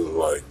stop. She was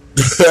like,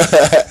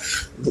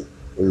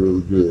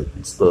 really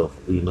good stuff,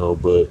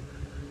 but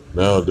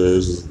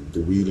nowadays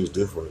the weed is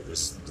different.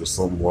 There's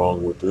something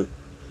wrong with it.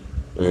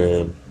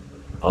 And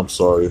I'm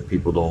sorry if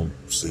people don't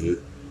see it,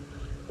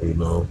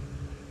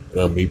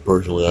 And me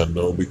personally, I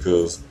know,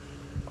 because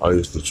I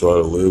used to try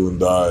to live and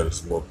die to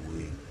smoke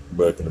weed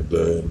back in the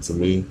day. And to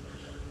me,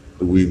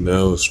 the weed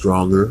now is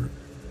stronger.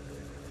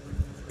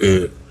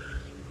 It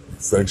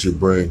affects your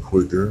brain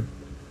quicker.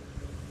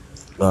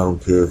 I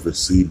don't care if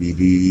it's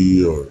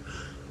CBD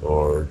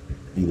or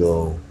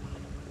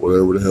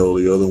whatever the hell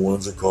the other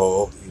ones are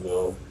called,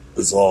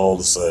 it's all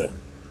the same.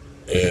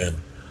 And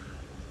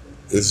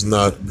it's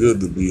not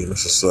good to be in a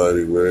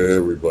society where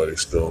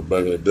everybody's stoned.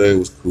 Back in the day, it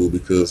was cool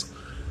because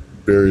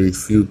very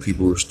few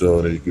people were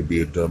stoned, and you could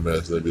be a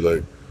dumbass and they'd be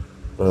like,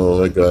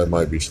 oh, that guy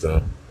might be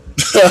stoned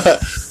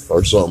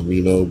or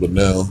something, but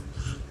now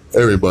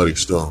everybody's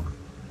stoned.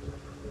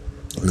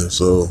 And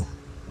so,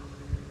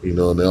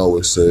 and they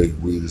always say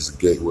weed is the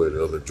gateway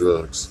to other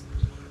drugs.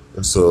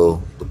 And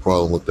so the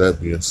problem with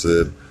that being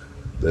said,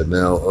 that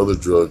now other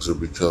drugs are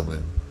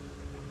becoming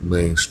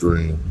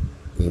mainstream.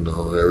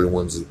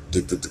 Everyone's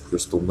addicted to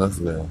crystal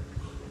meth now.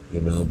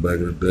 Back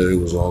in the day,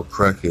 it was all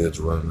crackheads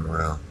running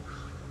around.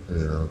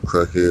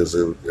 Crackheads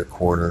every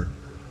corner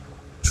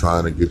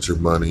trying to get your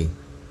money.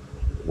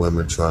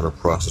 Women trying to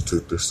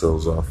prostitute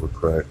themselves off of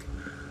crack.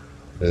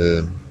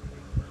 And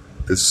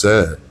it's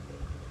sad.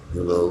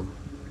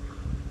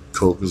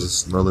 Coke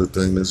is another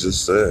thing that's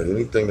just sad.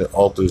 Anything that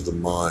alters the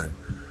mind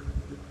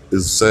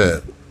is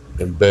sad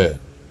and bad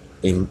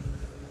and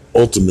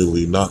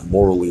ultimately not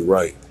morally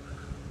right.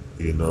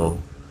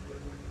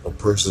 A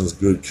person's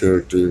good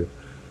character,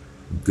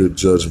 good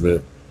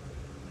judgment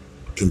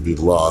can be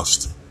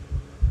lost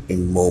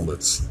in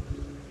moments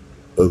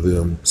of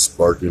them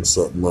sparking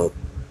something up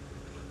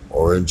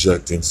or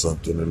injecting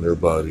something in their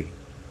body.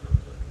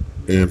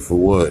 And for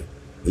what?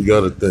 You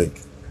got to think,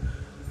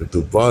 if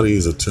the body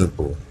is a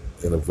temple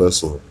and a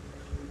vessel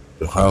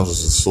that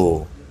houses the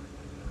soul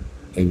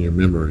and your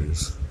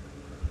memories,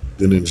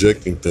 then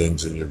injecting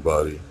things in your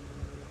body,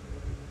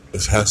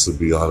 it has to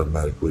be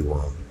automatically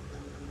wrong.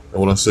 And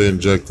when I say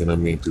injecting, I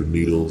mean through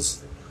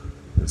needles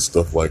and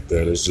stuff like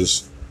that.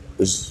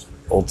 It's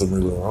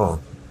ultimately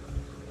wrong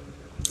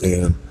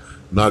and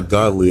not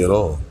godly at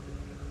all.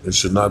 It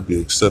should not be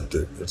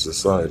accepted in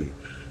society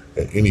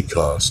at any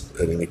cost,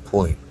 at any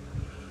point.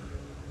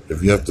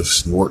 If you have to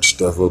snort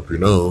stuff up your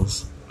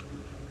nose,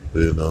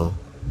 a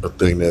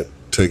thing that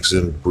takes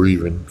in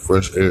breathing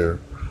fresh air,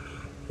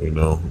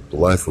 the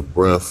life of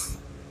breath,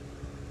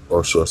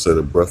 or should I say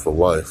the breath of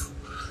life,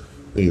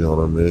 you know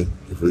what I mean?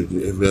 If it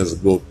has to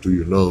go up through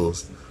your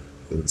nose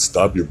and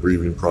stop your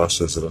breathing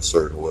process in a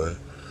certain way,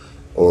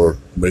 or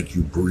make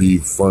you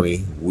breathe funny,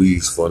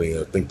 wheeze funny.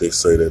 I think they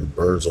say that it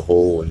burns a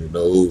hole in your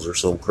nose or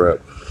some crap.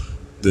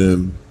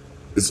 Then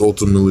it's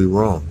ultimately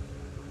wrong,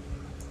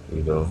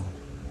 you know.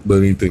 But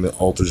anything that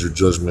alters your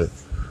judgment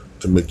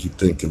to make you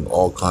think in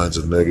all kinds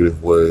of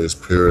negative ways,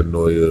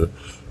 paranoia,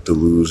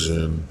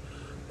 delusion,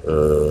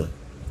 uh,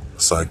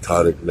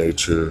 psychotic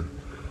nature,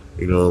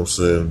 you know what I'm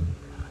saying,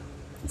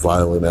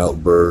 violent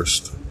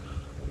outburst,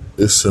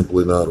 it's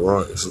simply not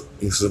right.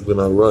 It's simply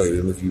not right.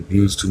 And if you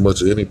abuse too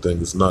much of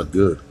anything, it's not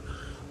good.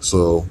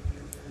 So,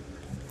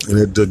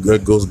 and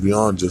that goes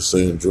beyond just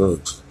saying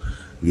drugs.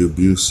 You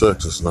abuse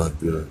sex, it's not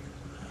good.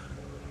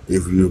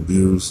 If you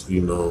abuse,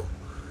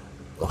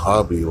 a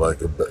hobby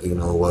like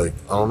like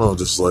I don't know,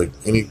 just like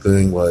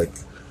anything like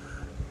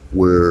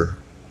where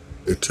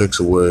it takes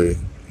away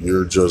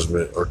your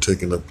judgment or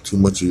taking up too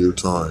much of your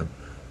time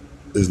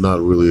is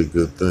not really a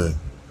good thing.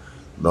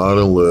 Not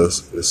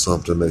unless it's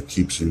something that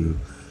keeps you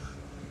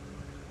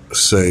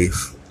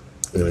safe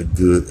in a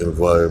good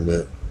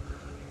environment.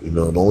 The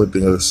only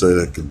thing I say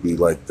that could be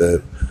like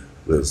that,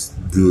 that's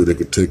good, that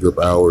could take up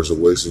hours of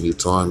wasting your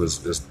time is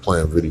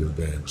playing video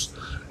games.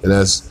 And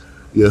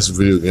yes,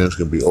 video games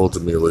can be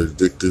ultimately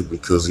addictive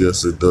because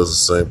yes, it does the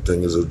same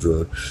thing as a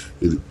drug.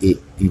 It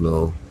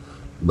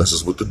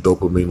messes with the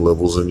dopamine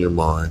levels in your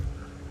mind,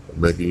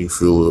 making you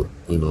feel,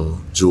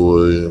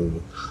 joy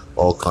and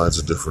all kinds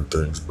of different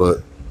things.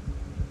 But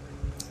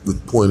the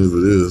point of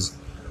it is,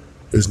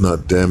 it's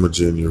not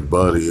damaging your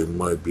body. It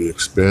might be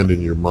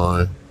expanding your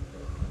mind,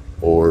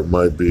 or it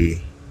might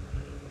be,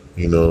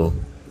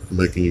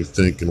 making you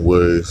think in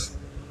ways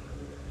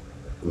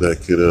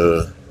that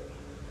could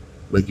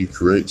make you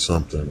create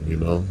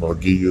something, or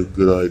give you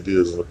good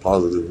ideas in a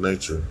positive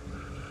nature.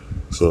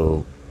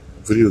 So,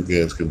 video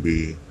games can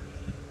be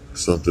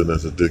something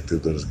that's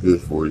addictive, that is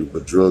good for you,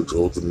 but drugs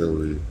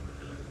ultimately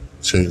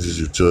changes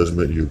your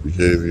judgment, your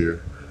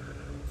behavior,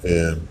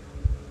 and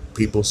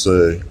people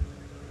say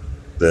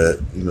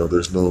that,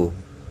 there's no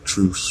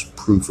true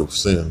proof of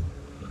sin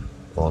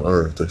on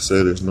earth. They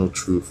say there's no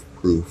true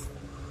proof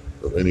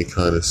of any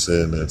kind of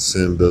sin, that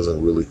sin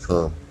doesn't really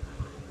come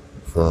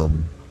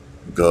from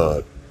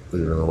God.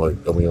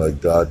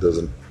 Like God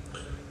doesn't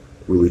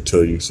really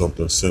tell you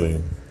something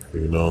sinning,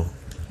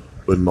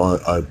 But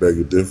I beg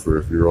to differ.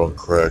 If you're on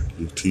crack,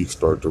 your teeth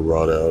start to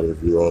rot out.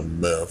 If you're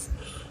on meth,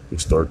 your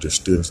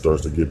skin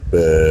starts to get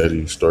bad.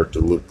 You start to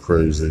look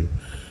crazy.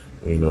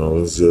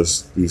 It's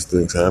just, these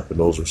things happen.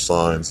 Those are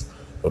signs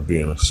of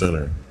being a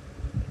sinner.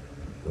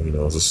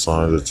 It's a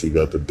sign that you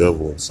got the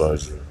devil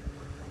inside you.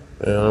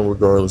 And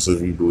regardless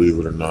if you believe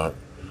it or not,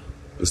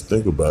 just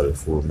think about it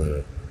for a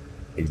minute.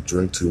 You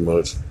drink too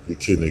much, your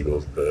kidney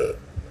goes bad.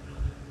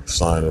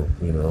 Sign of,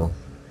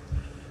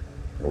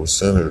 a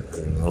sinner,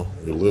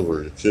 your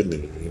liver, your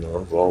kidney,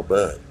 it's all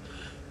bad.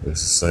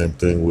 It's the same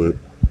thing with,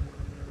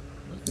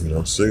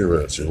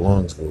 cigarettes, your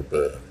lungs go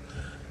bad.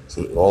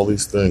 So all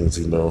these things,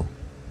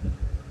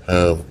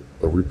 have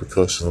a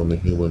repercussion on the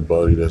human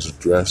body that's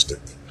drastic.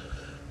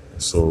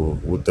 So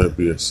with that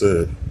being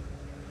said,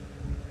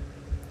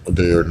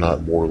 they are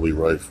not morally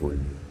right for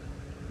you.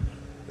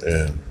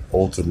 And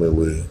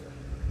ultimately,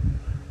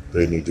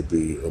 they need to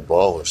be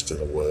abolished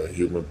in a way.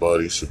 Human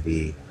body should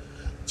be,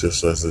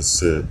 just as it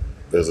said,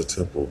 as a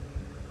temple.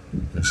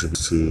 It should be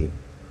to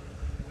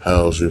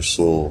house your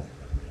soul,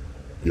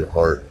 your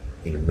heart,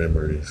 and your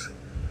memories,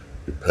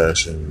 your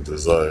passion,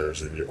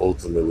 desires, and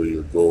ultimately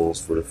your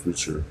goals for the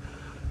future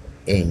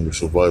and your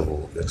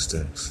survival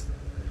instincts.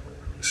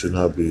 It should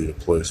not be a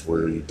place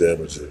where you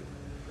damage it.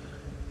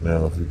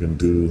 Now, if you can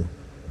do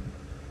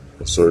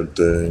a certain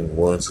thing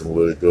once and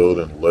let it go,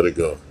 then let it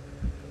go.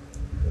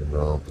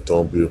 But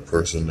don't be a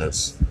person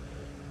that's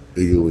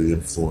eagerly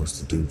influenced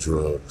to do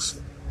drugs.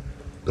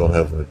 Don't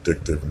have an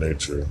addictive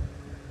nature.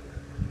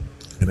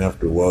 And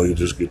after a while, you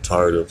just get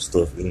tired of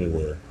stuff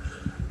anyway.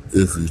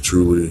 If you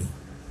truly,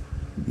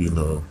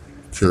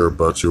 care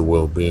about your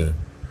well-being.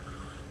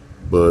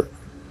 But,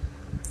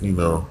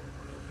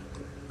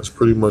 that's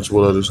pretty much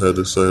what I just had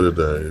to say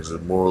today. Is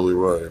it morally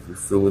right? If you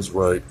feel it's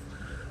right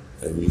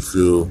and you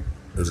feel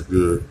it's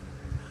good,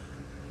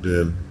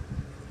 then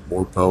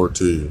more power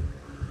to you.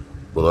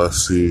 But I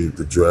see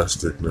the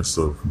drasticness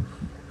of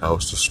how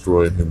it's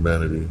destroying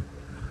humanity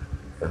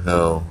and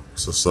how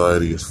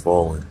society is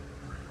falling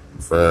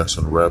fast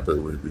and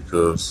rapidly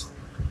because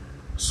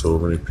so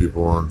many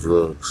people are on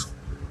drugs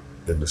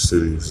in the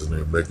cities and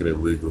they're making it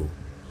legal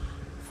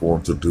for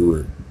them to do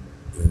it.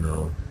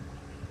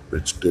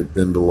 They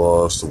bend the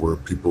laws to where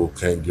people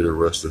can't get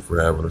arrested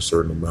for having a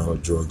certain amount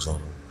of drugs on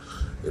them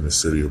in the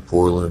city of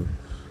Portland,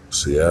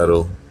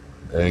 Seattle,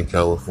 and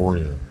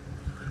California.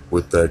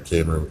 With that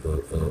came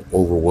an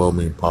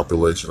overwhelming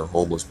population of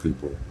homeless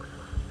people.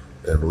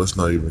 And let's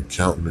not even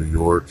count New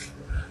York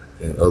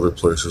and other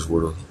places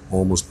where the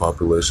homeless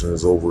population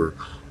is over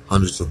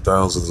hundreds of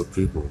thousands of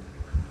people.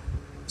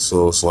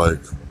 So it's like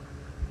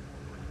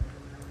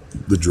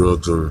the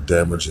drugs are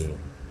damaging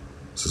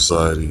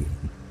society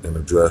in a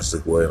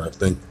drastic way. And I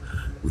think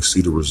we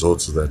see the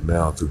results of that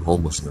now through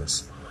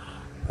homelessness.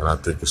 And I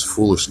think it's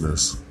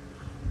foolishness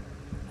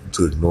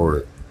to ignore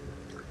it.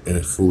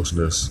 and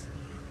foolishness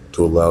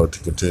to allow it to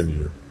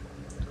continue.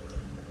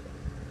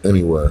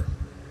 Anyway,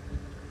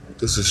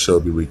 this is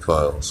Shelby Lee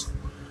Kyles,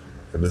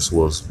 and this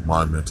was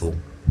my mental.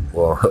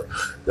 Well,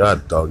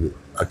 God dog it.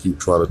 I keep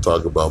trying to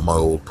talk about my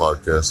old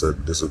podcast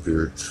that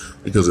disappeared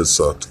because it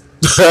sucked.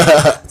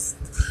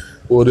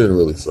 Well, it didn't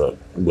really suck,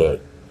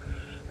 but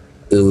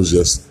it was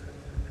just,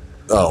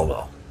 I don't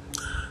know.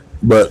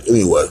 But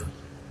anyway,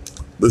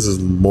 this is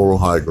Moral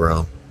High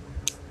Ground,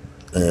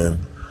 and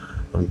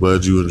I'm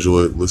glad you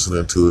enjoyed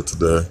listening to it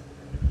today,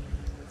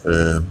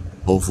 and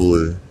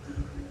hopefully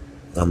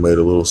I made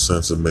a little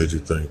sense and made you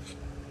think.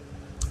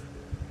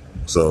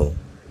 So,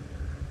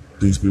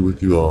 peace be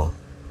with you all,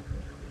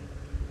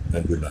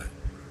 and good night,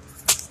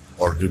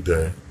 or good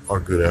day, or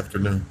good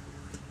afternoon,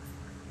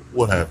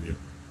 what have you.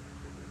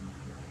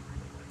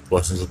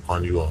 Blessings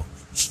upon you all.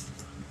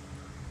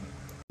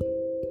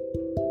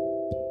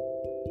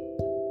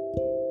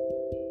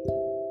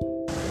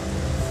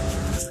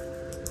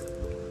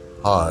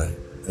 Hi,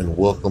 and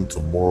welcome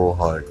to Moral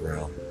High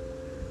Ground.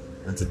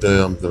 And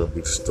today I'm going to be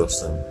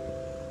discussing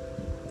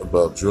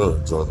about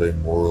drugs. Are they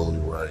morally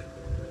right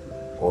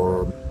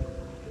or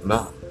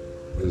not?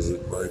 Is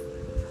it like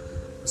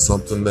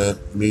something that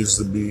needs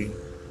to be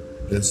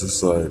in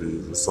society?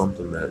 Is it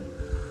something that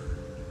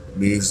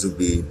needs to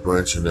be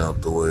branching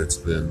out the way it's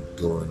been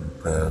doing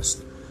the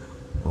past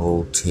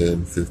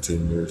 10,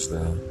 15 years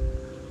now?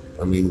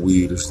 I mean,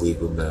 weed is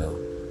legal now,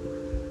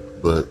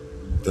 but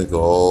think of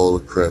all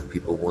the crap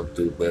people went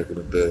through back in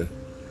the day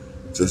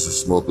just to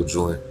smoke a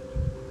joint.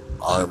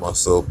 I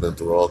myself been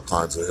through all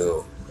kinds of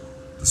hell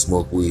to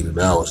smoke weed, and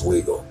now it's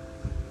legal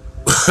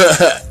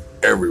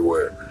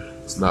everywhere.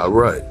 It's not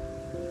right.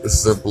 It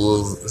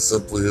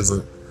simply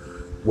isn't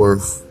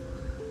worth,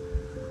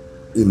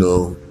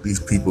 these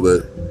people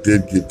that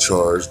did get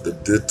charged,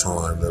 that did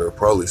time, that are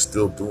probably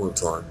still doing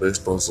time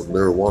based on some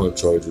marijuana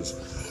charges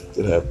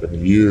that happened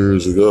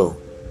years ago.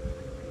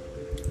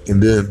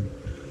 And then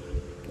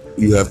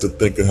you have to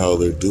think of how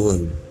they're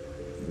doing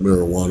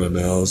marijuana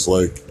now. It's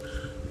like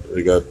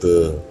they got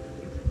the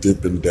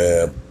dip and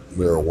dab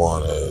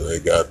marijuana. They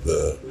got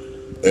the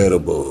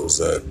edibles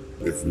that,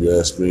 if you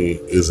ask me,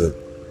 isn't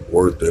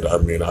worth it. I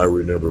mean, I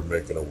remember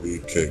making a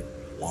weed cake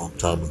a long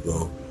time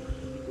ago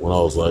when I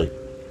was like,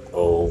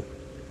 I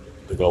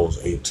think I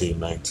was 18,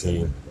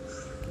 19.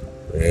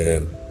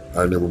 And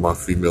I remember my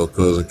female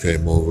cousin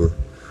came over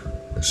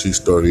and she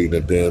started eating the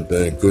damn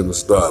thing, couldn't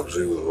stop.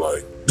 She was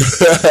like,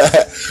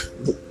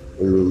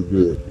 really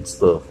good and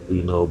stuff,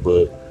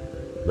 but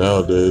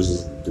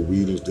nowadays the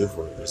weed is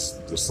different.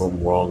 There's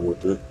something wrong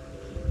with it,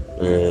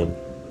 and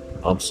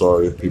I'm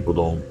sorry if people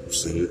don't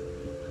see it.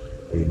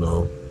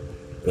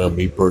 Now,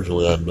 me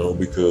personally, I know,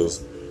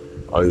 because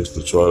I used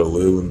to try to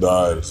live and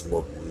die to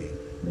smoke weed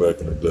back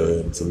in the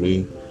day, and to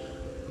me,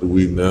 the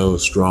weed now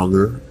is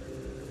stronger.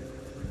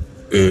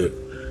 It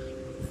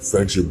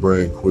affects your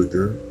brain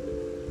quicker.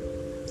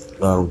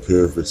 I don't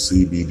care if it's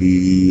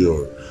CBD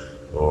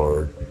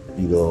or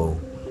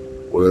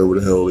whatever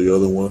the hell the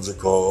other ones are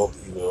called,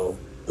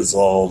 it's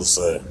all the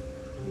same.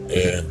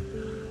 And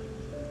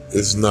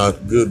it's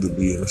not good to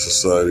be in a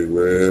society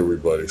where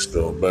everybody's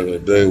stoned. Back in the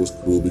day, it was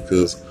cool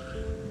because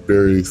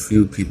very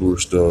few people were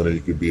stoned, and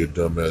you could be a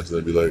dumbass and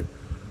they'd be like,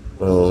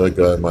 oh, that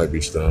guy might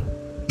be stoned.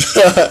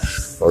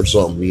 Or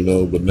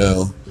something, but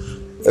now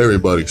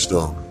everybody's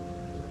stoned.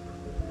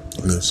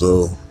 And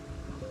so,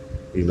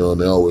 and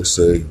they always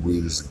say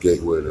weed is the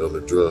gateway to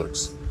other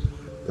drugs.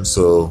 And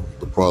so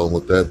the problem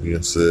with that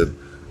being said,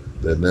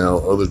 that now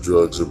other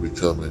drugs are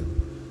becoming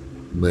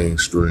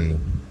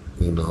mainstream.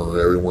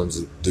 Everyone's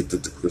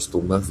addicted to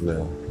crystal meth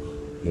now.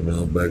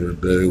 Back in the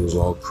day, it was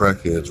all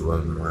crackheads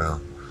running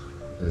around.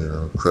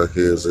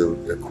 Crackheads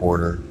every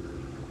corner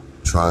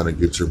trying to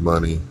get your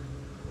money.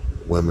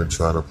 Women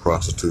trying to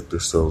prostitute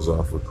themselves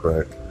off of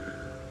crack.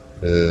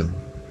 And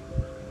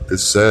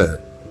it's sad.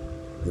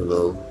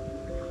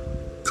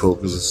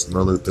 Coke is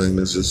another thing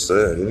that's just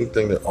sad.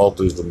 Anything that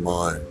alters the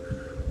mind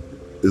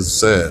is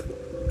sad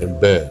and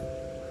bad,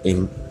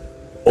 and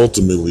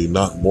ultimately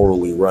not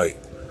morally right.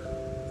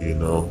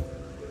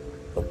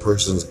 A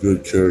person's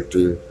good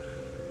character,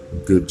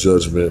 good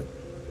judgment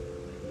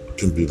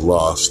can be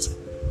lost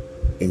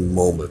in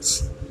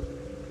moments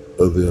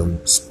of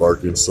them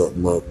sparking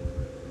something up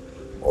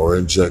or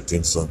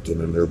injecting something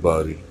in their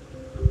body.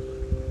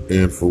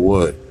 And for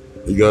what?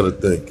 You gotta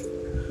think,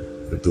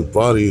 if the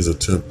body is a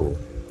temple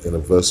and a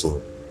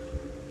vessel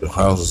that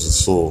houses the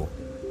soul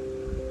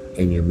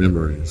and your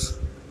memories,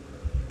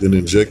 then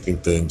injecting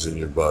things in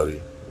your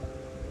body,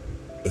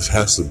 it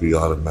has to be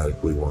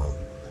automatically wrong.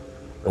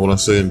 And when I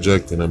say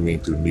injecting, I mean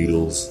through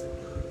needles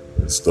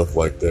and stuff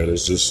like that.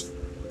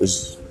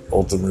 It's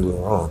ultimately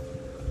wrong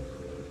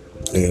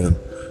and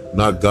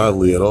not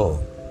godly at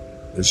all.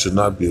 It should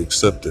not be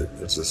accepted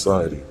in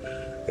society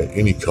at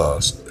any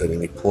cost, at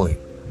any point.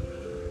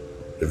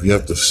 If you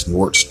have to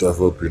snort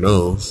stuff up your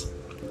nose,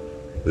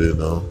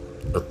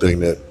 a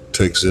thing that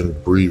takes in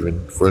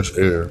breathing fresh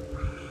air,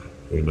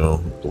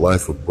 the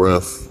life of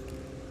breath,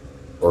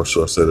 or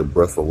should I say the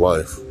breath of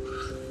life,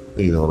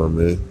 You know what I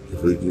mean?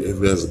 If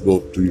it has to go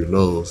up through your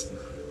nose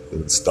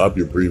and stop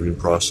your breathing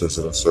process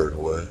in a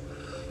certain way,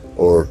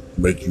 or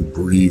make you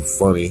breathe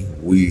funny,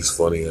 wheeze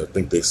funny, I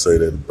think they say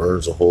that it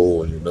burns a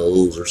hole in your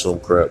nose or some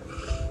crap,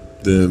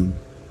 then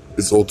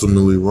it's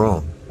ultimately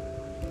wrong,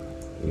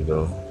 you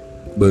know?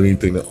 But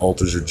anything that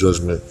alters your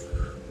judgment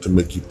to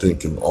make you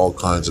think in all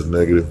kinds of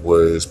negative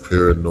ways,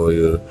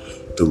 paranoia,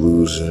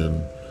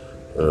 delusion,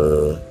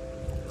 uh,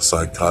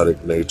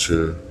 psychotic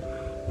nature,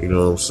 you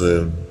know what I'm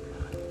saying?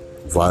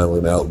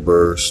 Violent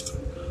outburst.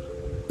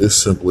 It's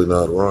simply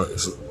not right.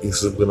 It's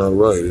simply not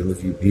right. And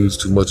if you abuse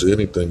too much of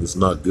anything, it's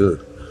not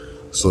good.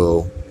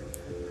 So,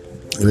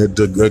 and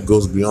that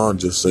goes beyond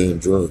just saying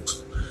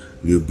drugs.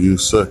 You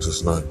abuse sex,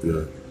 it's not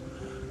good.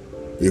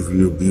 If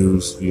you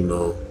abuse,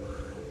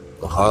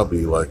 a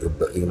hobby like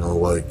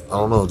like I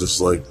don't know,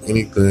 just like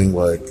anything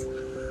like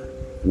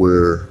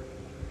where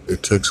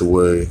it takes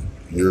away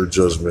your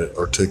judgment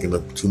or taking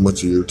up too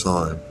much of your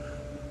time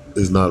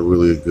is not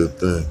really a good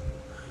thing.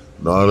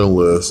 Not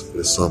unless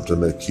it's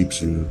something that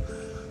keeps you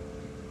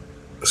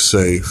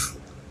safe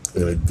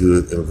in a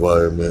good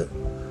environment.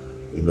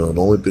 The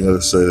only thing I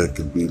say that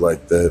could be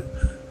like that,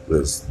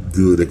 that's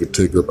good, that could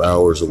take up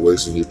hours of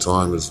wasting your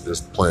time is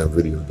playing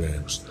video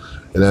games.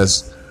 And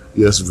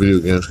yes, video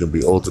games can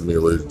be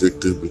ultimately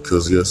addictive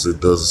because yes, it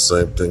does the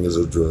same thing as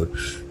a drug.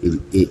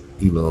 It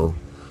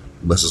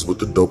messes with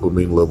the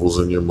dopamine levels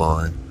in your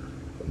mind,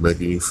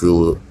 making you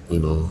feel,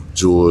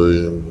 joy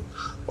and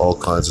all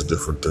kinds of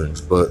different things.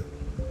 But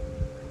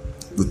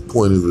the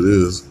point of it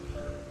is,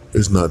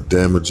 it's not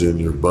damaging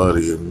your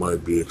body. It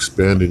might be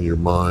expanding your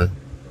mind,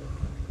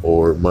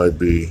 or it might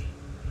be,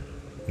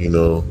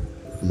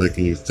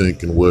 making you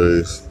think in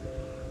ways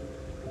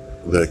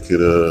that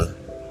could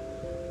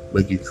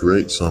make you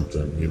create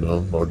something,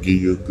 or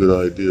give you good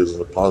ideas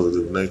in a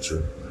positive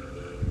nature.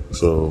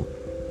 So,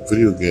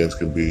 video games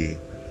can be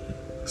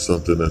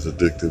something that's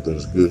addictive, that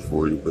is good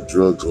for you, but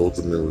drugs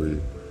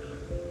ultimately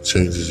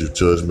changes your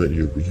judgment,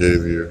 your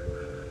behavior,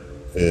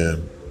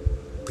 and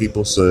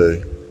people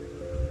say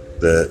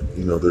that,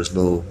 there's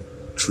no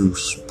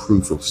truth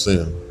proof of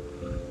sin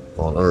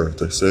on earth.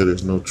 They say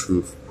there's no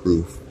truth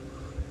proof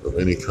of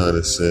any kind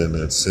of sin,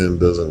 that sin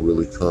doesn't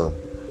really come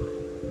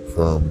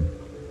from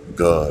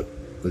God.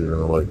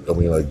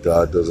 Like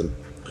God doesn't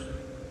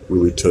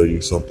really tell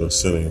you something's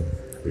sinning,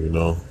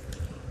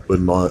 But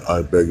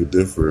I beg to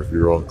differ. If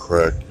you're on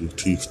crack, your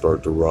teeth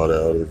start to rot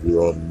out. If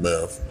you're on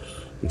meth,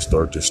 your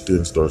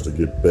skin starts to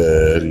get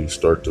bad. You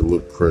start to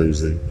look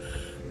crazy.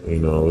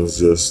 It's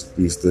just,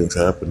 these things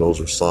happen. Those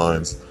are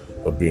signs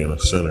of being a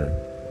sinner.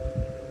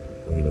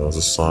 It's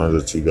a sign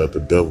that you got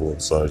the devil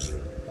inside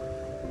you.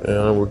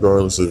 And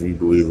regardless if you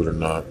believe it or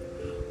not,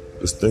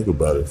 just think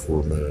about it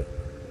for a minute.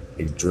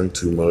 You drink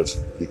too much,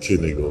 your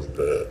kidney goes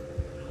bad.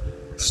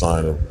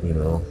 Sign of,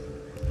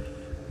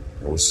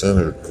 a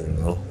sinner,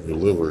 your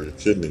liver, your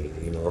kidney,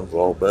 it's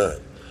all bad.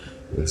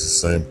 It's the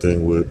same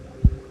thing with,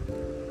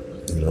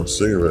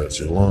 cigarettes,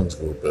 your lungs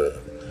go bad.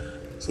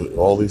 So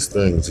all these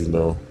things,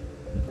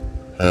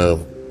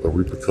 have a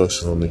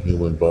repercussion on the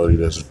human body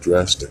that's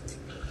drastic.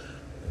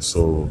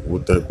 So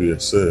with that being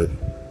said,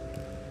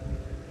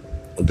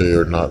 they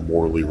are not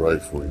morally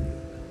right for you.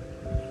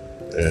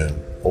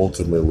 And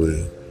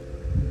ultimately,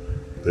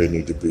 they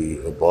need to be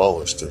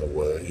abolished in a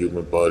way.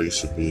 Human body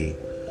should be,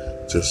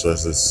 just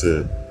as it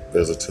said,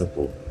 as a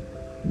temple.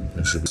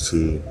 It should be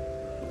to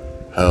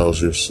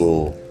house your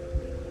soul,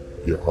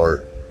 your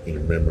heart, and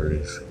your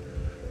memories,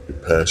 your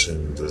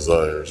passion,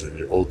 desires,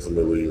 and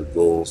ultimately your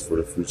goals for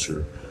the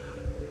future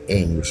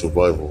and your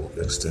survival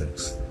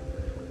instincts.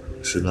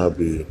 It should not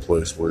be a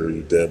place where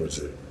you damage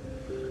it.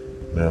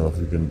 Now, if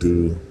you can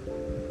do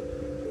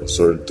a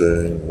certain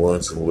thing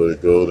once and let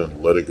it go,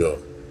 then let it go.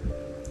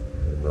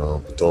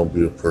 But don't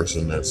be a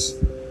person that's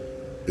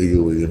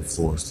eagerly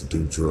influenced to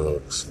do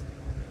drugs.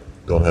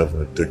 Don't have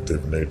an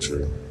addictive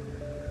nature.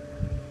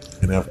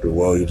 And after a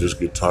while, you just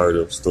get tired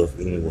of stuff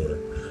anyway.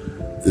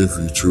 If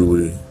you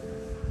truly,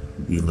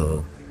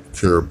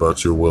 care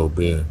about your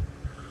well-being.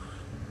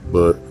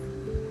 But,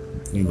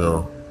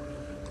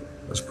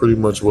 that's pretty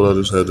much what I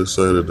just had to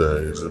say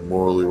today. Is it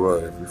morally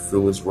right? If you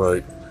feel it's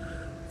right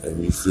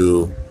and you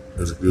feel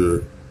it's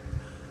good,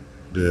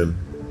 then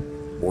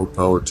more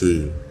power to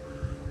you.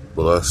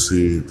 But I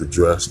see the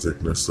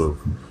drasticness of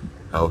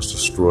how it's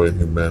destroying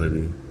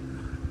humanity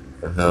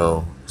and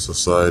how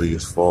society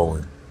is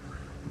falling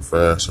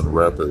fast and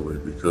rapidly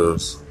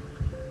because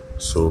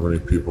so many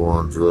people are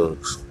on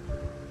drugs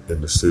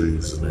in the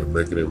cities and they're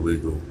making it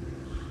legal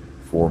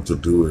for them to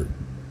do it.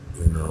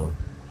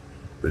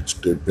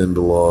 They bend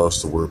the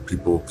laws to where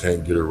people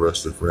can't get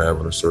arrested for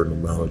having a certain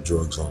amount of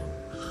drugs on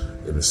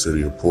them in the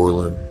city of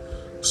Portland,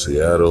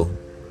 Seattle,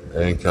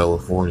 and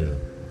California.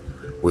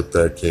 With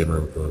that came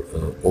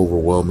an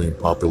overwhelming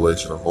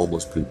population of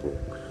homeless people.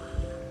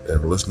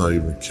 And let's not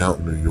even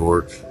count New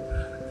York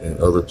and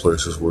other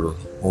places where the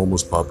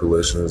homeless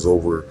population is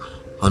over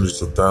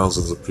hundreds of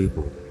thousands of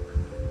people.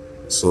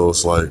 So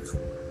it's like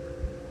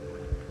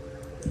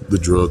the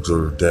drugs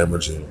are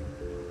damaging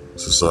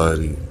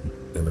society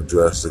in a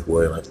drastic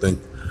way. And I think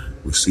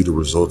We see the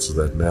results of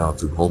that now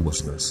through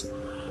homelessness.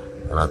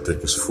 And I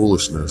think it's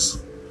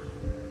foolishness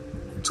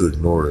to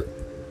ignore it,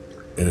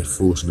 and it's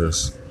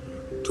foolishness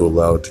to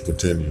allow it to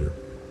continue.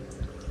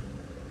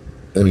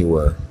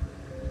 Anyway,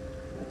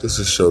 this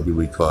is Shelby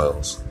Lee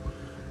Kyles,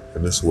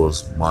 and this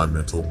was my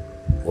mental.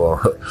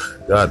 Well,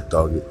 God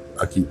dog it.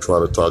 I keep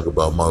trying to talk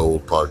about my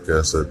old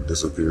podcast that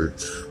disappeared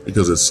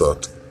because it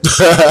sucked.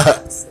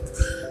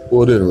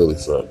 Well, it didn't really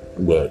suck,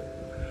 but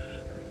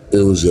it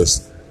was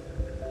just,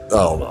 I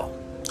don't know.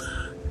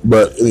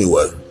 But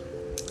anyway,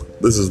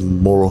 this is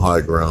Moral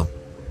High Ground,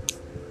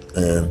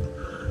 and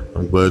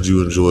I'm glad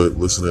you enjoyed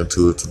listening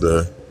to it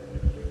today,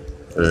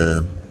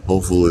 and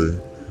hopefully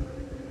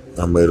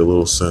I made a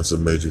little sense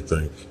and made you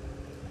think.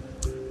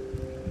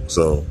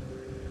 So,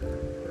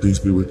 peace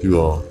be with you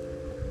all,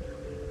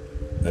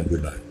 and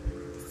good night,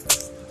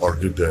 or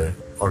good day,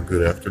 or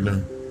good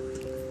afternoon,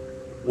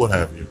 what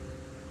have you.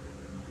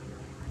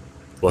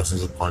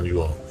 Blessings upon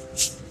you all.